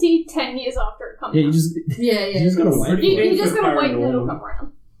culty 10 years after it comes yeah, you out. just Yeah, you just gotta It's wait. pretty You big just for gotta wait and it'll paranormal. come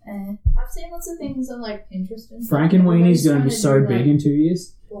around. I've seen lots of things on like Pinterest and Frank and Weenie's gonna be Everybody's so trying to big do, in 2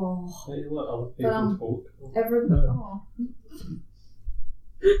 years. like, oh, Hey, let other people talk. oh.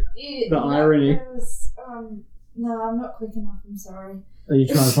 Yeah, The irony. there was, no, I'm not quick enough. I'm sorry. Are you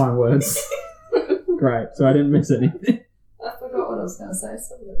trying to find words? Great, so I didn't miss anything. I forgot what I was going to say.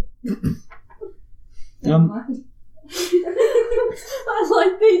 So never Um, mind. I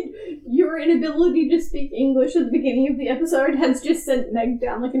like that your inability to speak English at the beginning of the episode has just sent Meg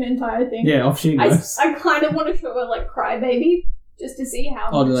down like an entire thing. Yeah, off she I goes. kind of want to show her like Crybaby just to see how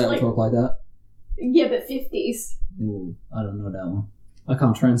Oh, do much they ever like talk like that? yeah, but 50s. Ooh, I don't know that one. I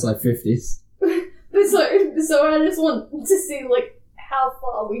can't translate 50s. But so I just want to see like how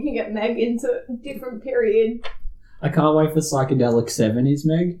far we can get Meg into a different period. I can't wait for psychedelic 70s,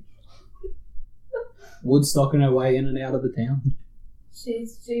 Meg. Woodstock on her way in and out of the town. She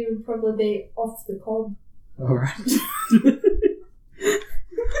would probably be off the cob. Alright.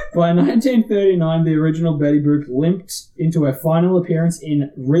 By 1939, the original Betty Boop limped into her final appearance in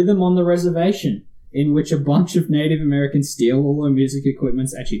Rhythm on the Reservation, in which a bunch of Native Americans steal all her music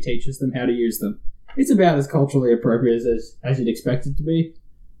equipment and she teaches them how to use them. It's about as culturally appropriate as you'd expect it to be.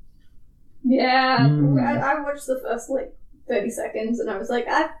 Yeah, Mm. I watched the first like 30 seconds and I was like,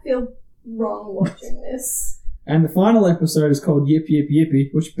 I feel wrong watching this. And the final episode is called Yip Yip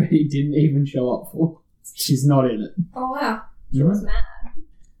Yippee, which Betty didn't even show up for. She's not in it. Oh wow. She was mad.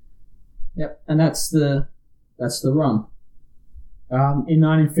 Yep, and that's the run. In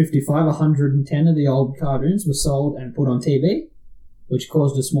 1955, 110 of the old cartoons were sold and put on TV, which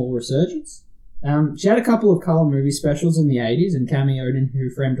caused a small resurgence. She had a couple of colour movie specials in the 80s and cameoed in Who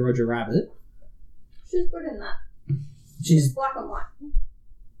Framed Roger Rabbit. She's good in that. She's black and white.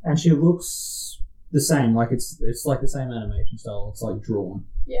 And she looks the same, like it's like the same animation style. It's like drawn.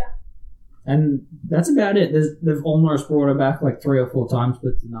 Yeah. And that's about it. They've almost brought her back like 3 or 4 times,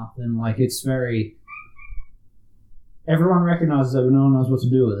 but to nothing. Like, it's very... Everyone recognises her, but no one knows what to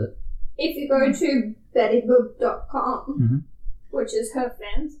do with it. If you go to bettyboop.com, Mm-hmm. which is her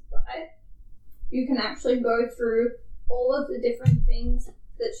fan site, you can actually go through all of the different things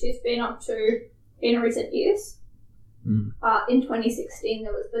that she's been up to in recent years. Mm. In 2016,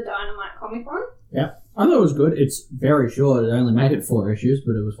 there was the Dynamite Comic Run. Yeah. I thought it was good. It's very short. It only made it 4 issues,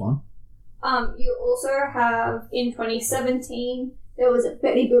 but it was fun. You also have, in 2017, there was a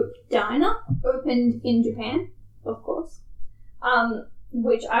Betty Boop Diner, opened in Japan, of course,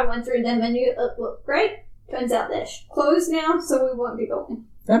 which I went through their menu. It looked great. Turns out they're closed now, so we won't be going.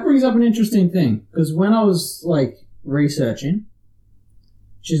 That brings up an interesting thing, because when I was, like, researching,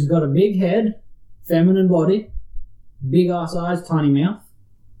 she's got a big head, feminine body, big-ass eyes, tiny mouth.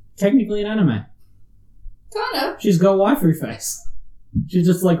 Technically an anime. Kind of. She's got waifu face. She's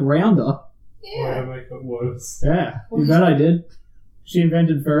just, like, rounder. Way Yeah. to make it worse. Yeah, you bet I did. She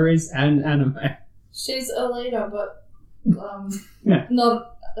invented furries and anime. She's a leader, but Yeah.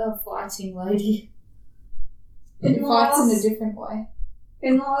 not a fighting lady. In It the fights in a last- different way.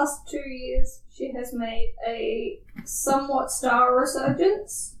 In the last 2 years, she has made a somewhat star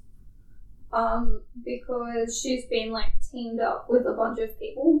resurgence, because she's been, like, teamed up with a bunch of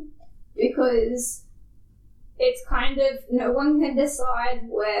people, because it's kind of, no one can decide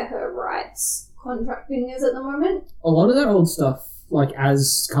where her rights contracting is at the moment. A lot of that old stuff, like,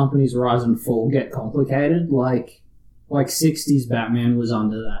 as companies rise and fall, get complicated. Like 60s Batman was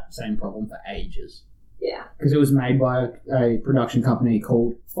under that same problem for ages. Yeah. Because it was made by a production company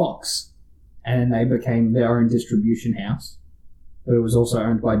called Fox, and they became their own distribution house. But it was also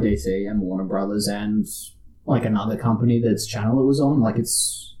owned by DC and Warner Brothers and, like, another company that's channel it was on. Like,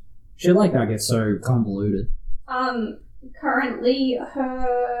 it's... Shit like that gets so convoluted. Currently,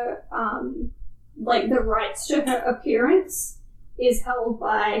 her, like, the rights to her appearance is held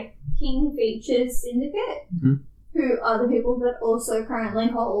by King Features Syndicate, Mhm. who are the people that also currently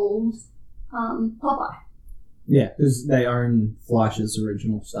hold Popeye. Yeah, because they own Fleisch's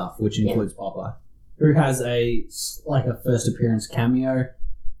original stuff, which includes Popeye, who has a first appearance cameo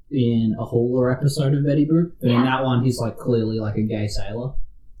in a Hauler episode of Betty Boop. But in Yeah. that one, he's like clearly like a gay sailor.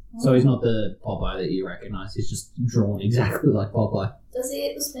 So he's not the Popeye that you recognise. He's just drawn exactly like Popeye. Does he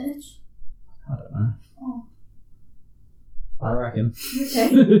eat the spinach? I don't know. Oh. I reckon.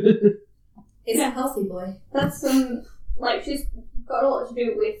 Okay. He's a healthy boy. That's, like, she's got a lot to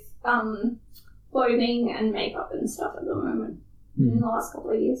do with, clothing and makeup and stuff at the moment in the last couple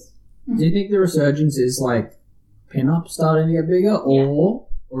of years. Do you think the resurgence is like pin-up starting to get bigger, or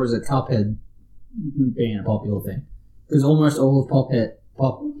is it Cuphead being a popular thing? Because almost all of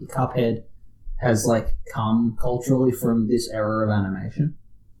Cuphead has like come culturally from this era of animation.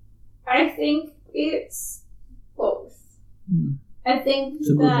 I think it's both. I think It's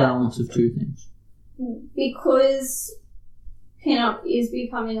a good that balance of two things. because pinup is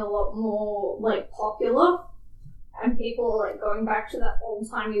becoming a lot more, like, popular, and people are, like, going back to that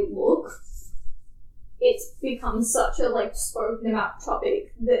old-timey look, it's become such a, like, spoken about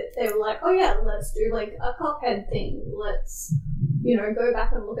topic that they were like, oh yeah, let's do, like, a Cuphead thing, let's, you know, go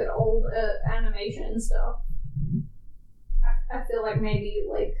back and look at old animation and stuff. I feel like maybe,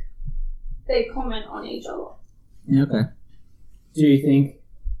 like, they comment on each other. Yeah, okay. Do you think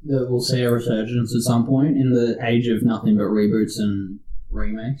that we'll see a resurgence at some point in the age of nothing but reboots and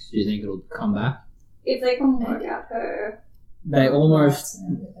remakes? Do you think it'll come back? If they can work out her... They almost...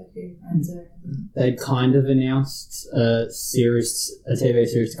 They kind of announced a TV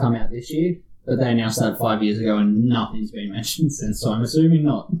series to come out this year, but they announced that 5 years ago and nothing's been mentioned since, so I'm assuming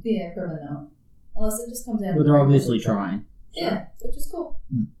not. Yeah, probably not. Unless it just comes out. But they're obviously trying. Yeah, which is cool.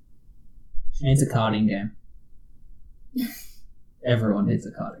 She needs a carding game. Everyone needs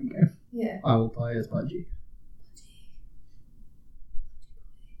a carding game. Yeah. I will play as Pudgy.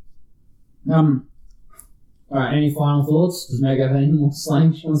 Alright, any final thoughts? Does Meg have any more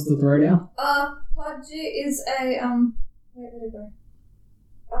slang she wants to throw down? Pudgy is a, where did it go?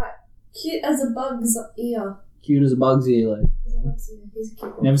 Cute as a bug's ear. Cute as a bug's ear, like. He's a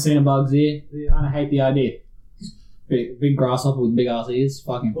cute boy. Never seen a bug's ear? Kinda hate the idea. Big grasshopper with big ass ears.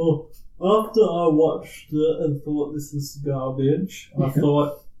 Fucking. Oh, after I watched it and thought this is garbage, I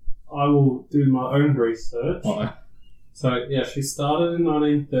thought I will do my own research. Uh-oh. So, yeah, she started in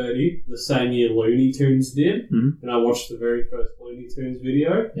 1930, the same year Looney Tunes did. Mhm. And I watched the very first Looney Tunes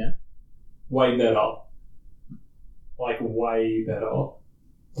video. Yeah. Way better. Like, way better.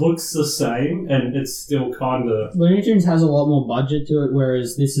 Looks the same, and it's still kind of... Looney Tunes has a lot more budget to it,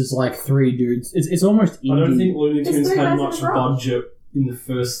 whereas this is like three dudes. It's almost indie. I don't think Looney It's Tunes three had guys in much a row. budget in the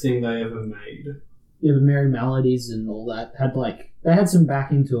first thing they ever made. Yeah, but Merry Melodies and all that had like... They had some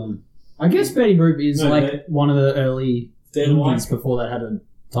backing to them. I guess Betty Boop is No, like one of the early They're indies like before that had a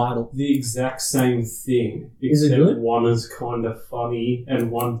title. the exact same thing, Is it except good? one is kind of funny,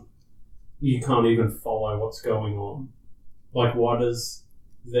 and one you can't even follow what's going on. Like, why does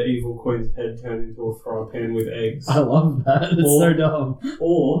the evil queen's head turn into a fry pan with eggs? I love that. It's so dumb.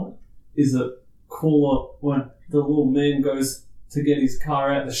 Or is it cooler when the little man goes to get his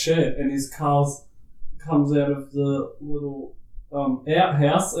car out the shed and his car comes out of the little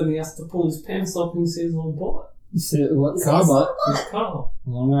outhouse and he has to pull his pants up and he sees a little butt? What Is car this butt? what? His car.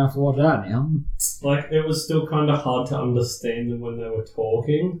 Well, I'm gonna have to watch that now. Like, it was still kind of hard to understand them when they were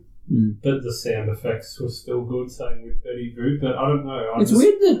talking, but the sound effects were still good, same with Betty Boop, but I don't know. It's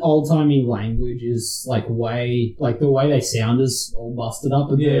weird that old-timey language is like way... Like the way they sound is all busted up.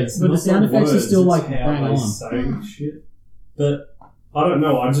 But Yeah, the sound effects are still like how bang they on. say shit. But I don't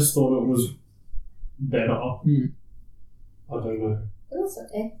know, I just thought it was better. I don't know. That's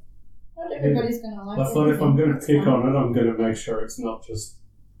okay. Not everybody's gonna like it. I thought if I'm going to That's pick fine. on it, I'm going to make sure it's not just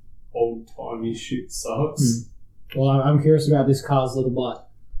old-timey shit sucks. Well, I'm curious about this car's little butt.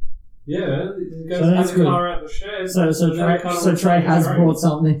 Yeah, he goes So to that's the good. car out the shed. So and then it kind of Trey has returns. brought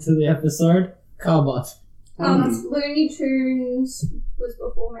something to the episode. Car butt. Looney Tunes was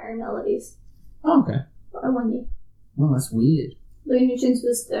before Merry Melodies Oh, okay. by 1 year. Oh, that's weird. Looney Tunes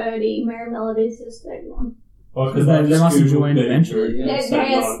was 30, Merry Melodies was 31. Oh, Because they just must have Googled joined Betty eventually, Boop, yeah. and said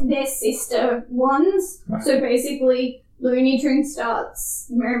no. They're sister ones. Right. So basically, Looney Tunes starts,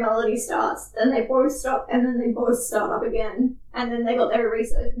 Merry Melody starts, then they both stop, and then they both start up again. And then they got their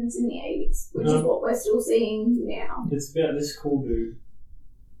resurgence in the 80s, which is what we're still seeing now. It's about this cool dude.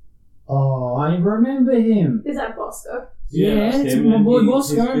 Oh, I remember him. Is that Bosco? Yeah, it's him, my and boy his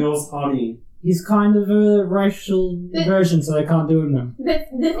Bosco. girl's Honey. He's kind of a racial version, so they can't do it in him.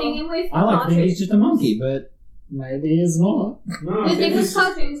 The thing with I like to think he's cartoons, just a monkey, but maybe he's not. No, I the think thing with he's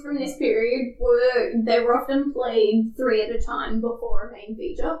cartoons from this period were they were often played 3 at a time before a main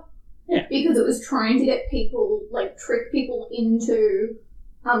feature. Yeah. Because it was trying to get people, like, trick people into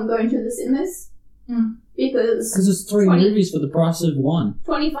going to the cinemas. Because Because it's 3 movies for the price of 1.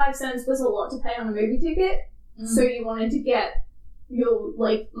 25 cents was a lot to pay on a movie ticket, so you wanted to get your,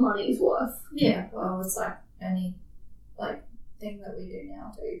 like, money's worth. Yeah, well, it's like any thing that we do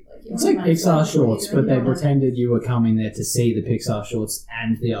now too. It's like Pixar shorts, but they pretended you were coming there to see the Pixar shorts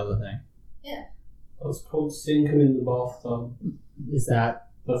and the other thing. It was called Sinking in the Bathtub. Is that...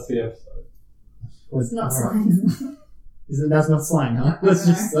 That's the episode. It's not alright. slang. That's not slang, huh? That's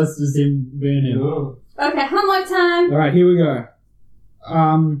just him being him. No. Okay, homework time! Alright, here we go.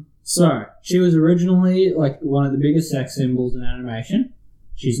 So, she was originally, like, one of the biggest sex symbols in animation.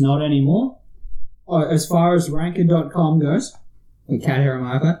 She's not anymore. As far as Ranker.com goes, with Cat Hair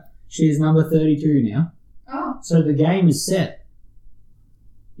America, she is number 32 now. Oh, So the game is set.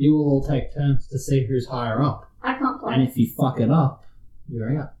 You will all take turns to see who's higher up. I can't play. And if you fuck it up,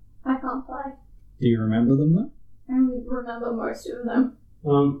 you're out. I can't play. Do you remember them, though? I remember most of them.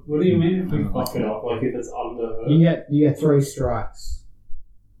 What do you mean if we Oh, fuck it up? Like if it's under her? You get 3 strikes.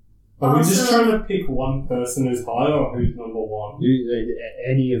 Are we just Also- trying to pick one person who's higher or who's number one?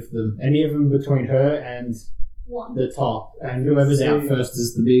 Any of them between her and One. the top, and whoever's out first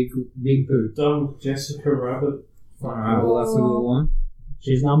is the big poo. Dumb Jessica Rabbit. Alright, well that's a good one.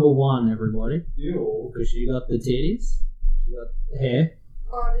 She's number 1, everybody, Ew. because she got the titties, she got the hair.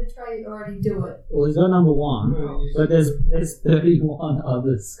 or did Trey already do it? Well, he's got number 1, No, but there's 31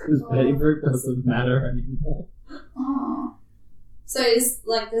 others because Oh. Betty Boop doesn't matter anymore. Oh. So it's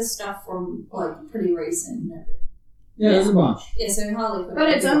like this stuff from pretty recent and everything. Yeah, there's a bunch. Yeah, so Harley could But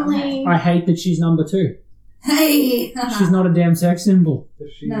it's only... I hate that she's number 2. Hey! She's not a damn sex symbol.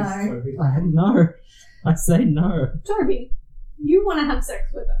 She No. is Toby. No. I say no. Toby, you want to have sex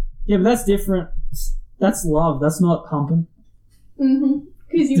with her. Yeah, but that's different. That's love. That's not humping. Mm-hmm.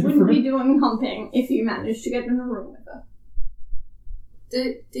 Because you wouldn't be Different. doing humping if you managed to get in a room with her.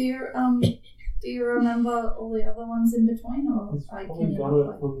 Do you remember all the other ones in between, or He's can probably you got not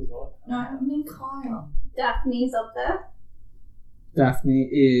it play? on his iPad. No, I mean Kyle. Daphne's up there. Daphne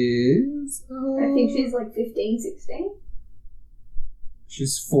is... I think she's like 15, 16.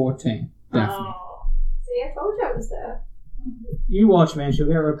 She's 14. Daphne. Oh. See, I told you I was there. You watch, man. She'll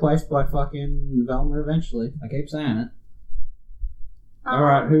get replaced by fucking Velma eventually. I keep saying it.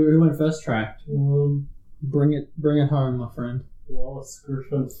 Alright, who went first tracked? Um, Bring it home, my friend. Wallace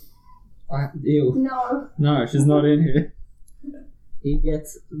Griffin. Ew. No, she's not in here. He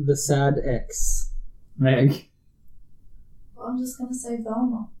gets the sad X. Meg. I'm just gonna say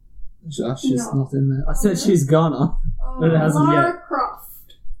Velma. She's not in there. I said she's gonna. But it hasn't Lara yet.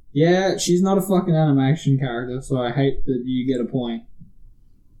 Croft. Yeah, she's not a fucking animation character, so I hate that you get a point.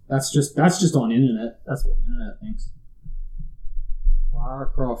 That's just on internet. That's what the internet thinks. Lara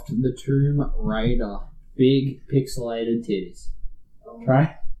Croft, the Tomb Raider. Big pixelated titties.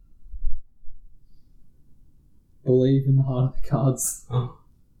 Try. Believe in the heart of the cards. Oh.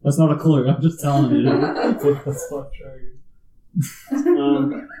 That's not a clue, I'm just telling you. That's not true.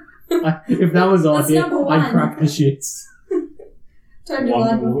 If that was That's on number it, one. I'd crack the shits. Don't be Wonder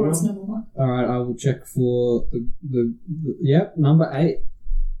lying before Woman. it's number one. Alright, I will check for the yep, number 8.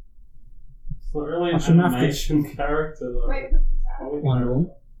 It's not really I an shouldn't have to- animation character though. Wait, who was that? Probably Wonder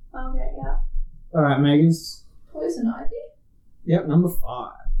Woman. Okay, yeah. Alright, Megan's. Poison Ivy? Yep, number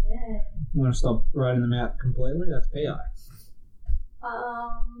 5. Yeah. I'm going to stop writing them out completely. That's PI.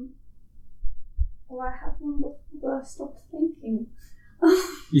 Oh, I had one before I stopped thinking.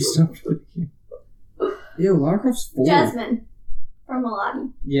 You stopped thinking. Yeah, Lara Croft's 4. Jasmine from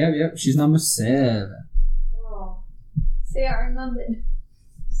Aladdin. Yep, she's number 7. Oh. See, I remembered.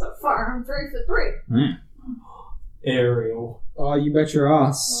 So far, I'm 3 for 3. Yeah. Ariel. Oh, you bet your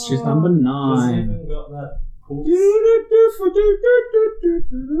ass. She's Oh. number Doesn't 9. even got that pulse.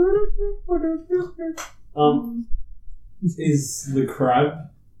 Is the crab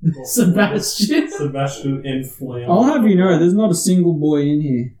Sebastian. Sebastian and Flam? I'll have you know, there's not a single boy in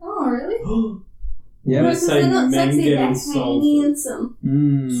here. Oh, really? Yeah. They Because say they're not men sexy, getting they're salted.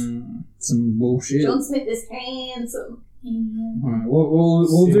 handsome. Some bullshit. John Smith is handsome. Alright,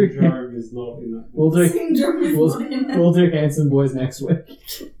 we'll do Syndrome is not in that. Syndrome is we'll, not in that. we'll do handsome boys next week.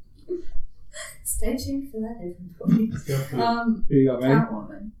 Stay tuned for that, everybody. Definitely. Who you got, man?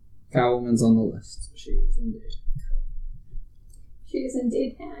 Catwoman. Catwoman's on the list. She is indeed. She is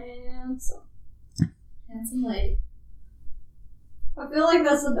indeed handsome. Handsome lady. I feel like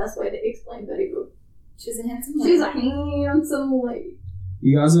that's the best way to explain Betty Boop. She's a handsome lady. She's a handsome lady.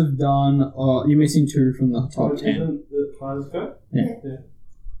 You guys have done. You're missing 2 from the top 10. Isn't the Players Go? Yeah.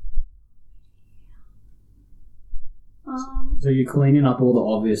 So you're cleaning up all the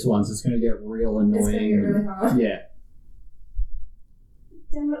obvious ones. It's going to get real It's gonna annoying. get really hard. Yeah.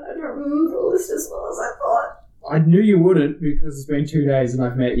 Damn it, I don't remember the list as well as I thought. I knew you wouldn't because it's been 2 days and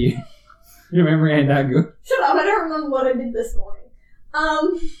I've met you. Your memory ain't that good. Shut up, I don't remember what I did this morning.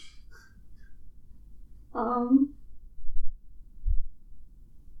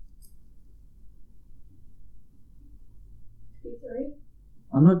 53.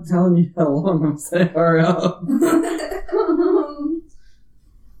 I'm not telling you how long. I'm saying hurry up.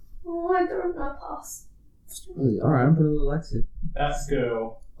 Oh, I don't know, pass. Alright, I'm putting Alexia. That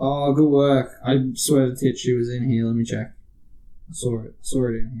girl. Oh, good work. I swear to tit she was in here. Let me check. I saw it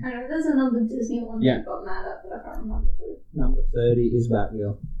in here. I know there's another Disney one Yeah. that got mad at, but I can't remember who. Number 30 is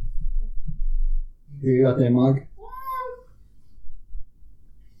Batgirl. Who you got there, Mug?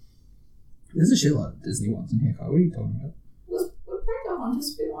 There's a shitload of Disney ones in here, Kyle. What are you talking about? Would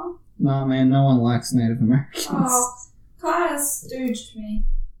Pocahontas be one? Nah, man, no one likes Native Americans. Oh, Kaya stooged me.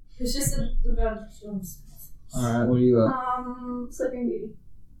 It's just about films. Alright, what do you got? Sleeping Beauty.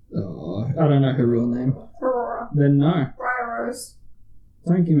 Oh, I don't know her real name. Aurora. Then no. Briar Rose.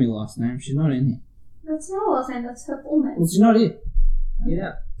 Don't give me last name. She's not in here. That's not her last name, that's her full name. Well, she's not here.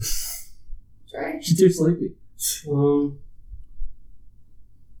 Yeah. Right? She's too sleepy.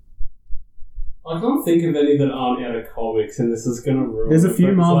 I can't think of any that aren't out of comics, and this is gonna ruin. There's a it, few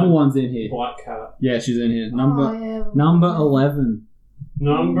but it's Marvel like ones in here. Black Cat. Yeah, she's in here. Oh, Number 11.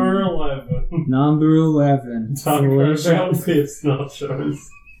 Number 11. Number 11. Taco Felicia. Bell Fierce Nachos.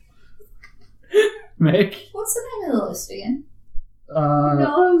 Meg. What's the name of the list again?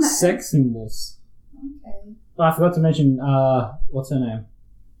 No, man. Sex symbols. Okay. Oh, I forgot to mention, what's her name?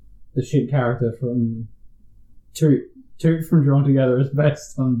 The shit character from Toot. Toot from Drawn Together is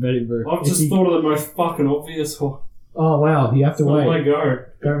based on Betty Boop. I've just thought of the most fucking obvious one. Oh, wow, you have to Not my wait. go.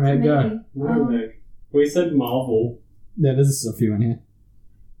 Go, Meg, go. Maybe. No, Meg. We said Marvel. Yeah, there's a few in here.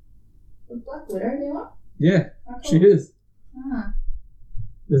 Would Black Widow be one? Yeah, Oh, she cool. is. Ah.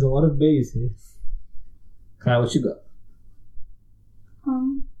 There's a lot of bees here. Kyle, what you got?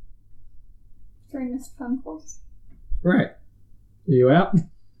 3 missed phone calls. Right. Are you out?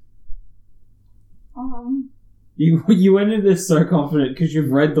 You went into this so confident because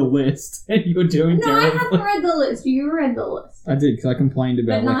you've read the list and you were doing No, I terribly. haven't read the list. You read the list. I did because I complained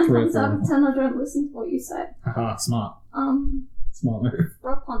But about like 9 3 or times out 4. of 10, I don't listen to what you say. Haha, smart. Smart move.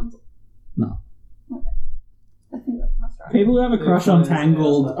 Rapunzel. No. Okay. I think that's my strike. People who have a crush on Yeah,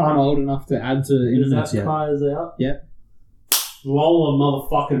 Tangled yeah. aren't old enough to add to the Is internet that yet. Kaya's out? Yep. Lola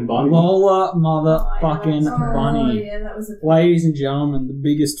motherfucking bunny. Lola motherfucking Oh, bunny. yeah, that was a Ladies and gentlemen, the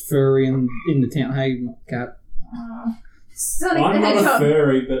biggest furry in the town. Hey, cat. Sonic I'm the not a Hedgehog.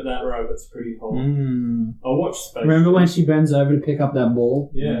 furry, but that robot's pretty hot. Mm. I watched Space. Remember when she bends over to pick up that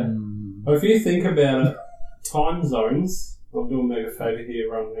ball? Yeah. Mm. If you think about it, time zones. I'm doing a mega favour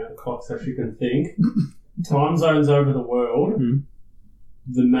here, running out the clock so she can think. Time zones over the world. Mm.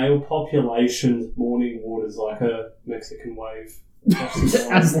 The male population's morning wood is like a Mexican wave.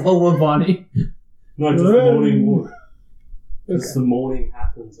 As Lola Bunny. No, just morning wood. Just the morning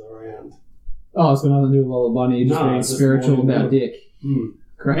happens around. Oh, it's got nothing to do with Lola Bunny. You're just No, being it's just spiritual morning about wood. dick. Mm.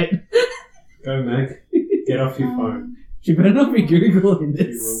 Great. Go, Meg. Get off your phone. She better not be Googling She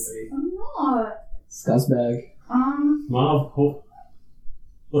this. will be. I'm not. Scuzzbag. Marvel.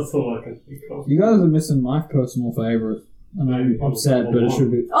 That's all I can think of. You guys are missing my personal favourite. And I'm Maybe upset, it'll but it go should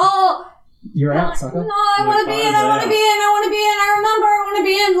on. be. Oh! You're out, No, sucker. I want to be in, I want to be in, I want to be in, I remember, I want to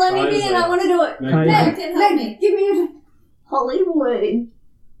be in, let me be in, I want to do it. Meg, Hey. Meg can help me. Give me your... Hollywood.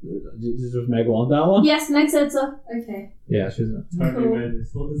 Just Meg want that one? Yes, Meg said so. Okay. Yeah, she's. Toby Cool. made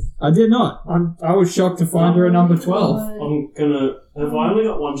this list. I did not. I was shocked to find her at number 12. I'm gonna. Have I only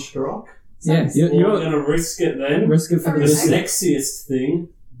got one strike? Yeah, Sounds- you're Or I'm gonna risk it then. risk it for the The biscuit. sexiest thing,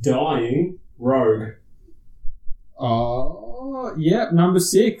 dying, rogue. Oh, yep, number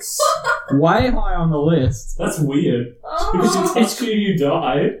 6. Way high on the list. That's weird. If Oh. she touch you, you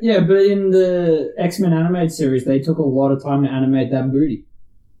die. Yeah, but in the X-Men animated series, they took a lot of time to animate that booty.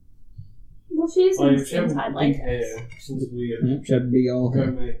 Well, she's Like, in she had inside big latex. hair. Seems weird. Yep, she had big old Go,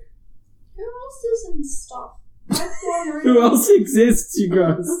 hair. Meg. Who else is in stuff? Who else exists, you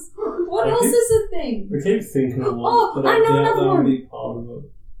guys? What else is a thing? We keep thinking of one, Oh, but I I know doubt another that'll one. be part of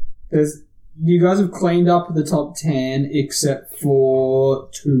it. You guys have cleaned up the top 10 except for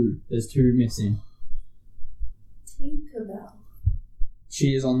 2. There's 2 missing. Tinkerbell.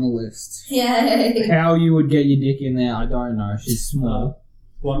 She is on the list. Yay. How you would get your dick in there, I don't know. She's small.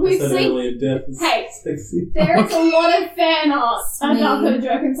 Like I We've said seen- earlier, death is Hey. sexy. There's a lot of fan art Sweet. about her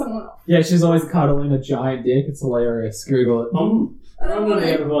jerking someone off. Yeah, she's always cuddling a giant dick. It's hilarious. Google it. I'm running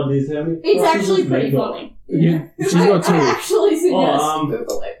out of ideas. How many It's crushes actually has pretty Meg got? funny. Yeah, she's got 2. I actually suggest Oh,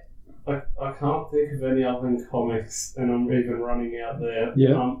 Google it. I can't think of any other than comics, and I'm even running out there.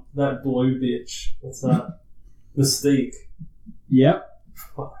 Yeah. That blue bitch. What's that? Mystique. Yep.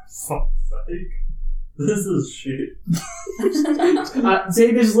 For fuck's sake. This is shit.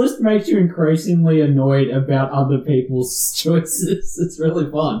 See, this list makes you increasingly annoyed about other people's choices. It's really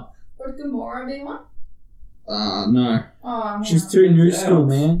fun. Would Gamora be one? No. Oh, She's no. too new Meg's school, out.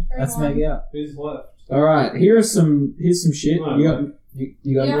 man. Very That's long. Meg out. Who's left? Alright, here's some shit. No, You got you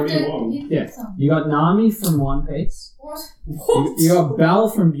You got have what do you to. want? You Yeah. pick some. you got Nami from One Piece. What? You got Belle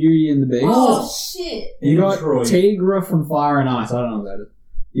from Beauty and the Beast. Oh shit! You got Troy. Tigra from Fire and Ice. I don't know what that is.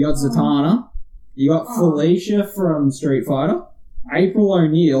 You got Zatanna. You got Oh. Felicia from Street Fighter. April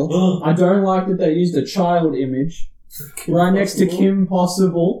O'Neil. Ugh. I don't like that they used a child image right next to Kim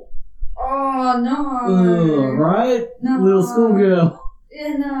Possible. Oh no! Ugh, right? No. Little schoolgirl.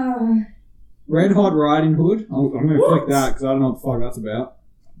 Yeah, no. Red Hot Riding Hood. I'm going to click What? that because I don't know what the fuck that's about.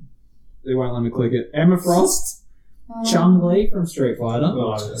 They won't let me click it. Emma Frost. Chun-Li from Street Fighter.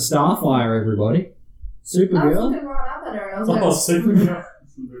 Oh, yeah. Starfire, everybody. I was Supergirl. looking right up at her and I was Oh, like, Supergirl.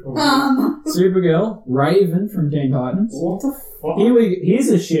 Supergirl. Raven from Teen Titans. What the fuck? Here's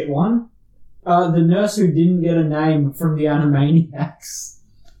a shit one. The nurse who didn't get a name from the Animaniacs.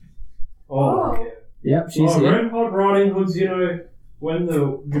 Oh, yeah. Yep, she's Oh, here. Red Hot Riding Hood's, you know, when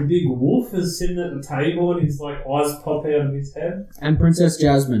the big wolf is sitting at the table and his like eyes pop out of his head. And Princess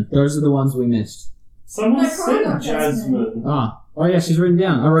Jasmine. Those are the ones we missed. Someone No, said Cry Not Jasmine. Oh yeah, she's written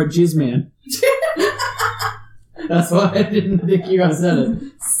down. I wrote Jizzman. That's why I didn't think you guys said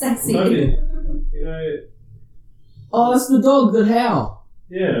it. sexy. Maybe. You know, Oh, that's the dog that howl.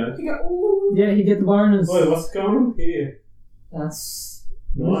 yeah. You go, ooh. Yeah, he get the bonus. Wait, what's going on here? That's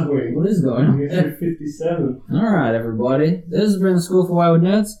Nightwing. what is going on? Issue 57. Alright, everybody. This has been the School for Wayward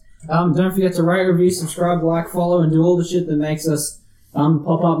Nerds. Don't forget to rate, review, subscribe, like, follow, and do all the shit that makes us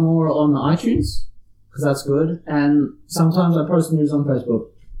pop up more on the iTunes. Because that's good. And sometimes I post news on Facebook.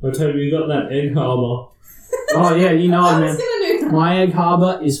 I tell you, you got that egg harbor. Oh, yeah, you know it, I man. was gonna do that. My egg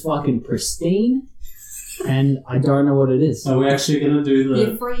harbor is fucking pristine. And I don't know what it is. Are we actually going to do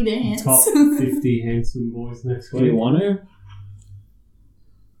Your the free dance. top 50 handsome boys next Do you week? want to?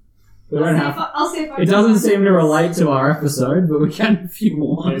 We don't have. I'll see if I It doesn't seem to relate to our episode, but we can if you Hey,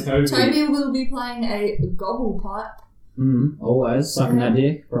 want. Toby. Toby will be playing a gobble pipe. Always. Sucking that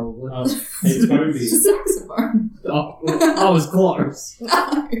dick, probably. Hey, Toby. Saxophone. Oh, I was close.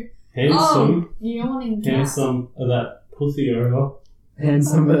 No. Handsome. Yawning cat. Handsome of that pussy over. Hand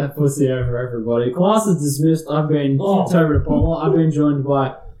some of that pussy over everybody. Class is dismissed. I've been Toby to Paula. I've been joined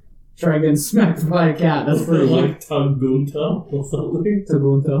by Trey getting smacked by a cat. That's pretty good. Like Tugunta or something.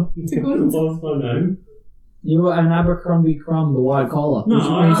 Tagunta. What's my name? You were an Abercrombie Crumb, the white collar. No, which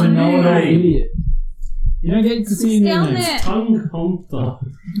means I a know-it-all mean- idiot. You don't get to see your Down names. there. Tunghunter.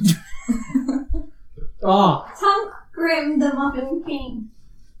 Tunk Grim the Muffin King.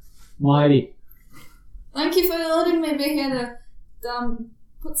 Mighty. Thank you for letting me be here to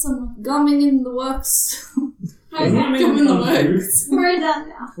put some gumming in the works. Okay, Gum in the works. we're done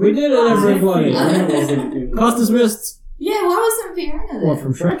now. We did it, everybody. Fiona wasn't in Class dismissed. Yeah, why wasn't Fiona there? What,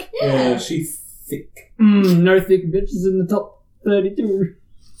 from Shrek? Yeah, she's thick. No thick bitches in the top 32.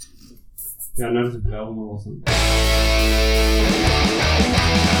 Yeah, I noticed Velma wasn't.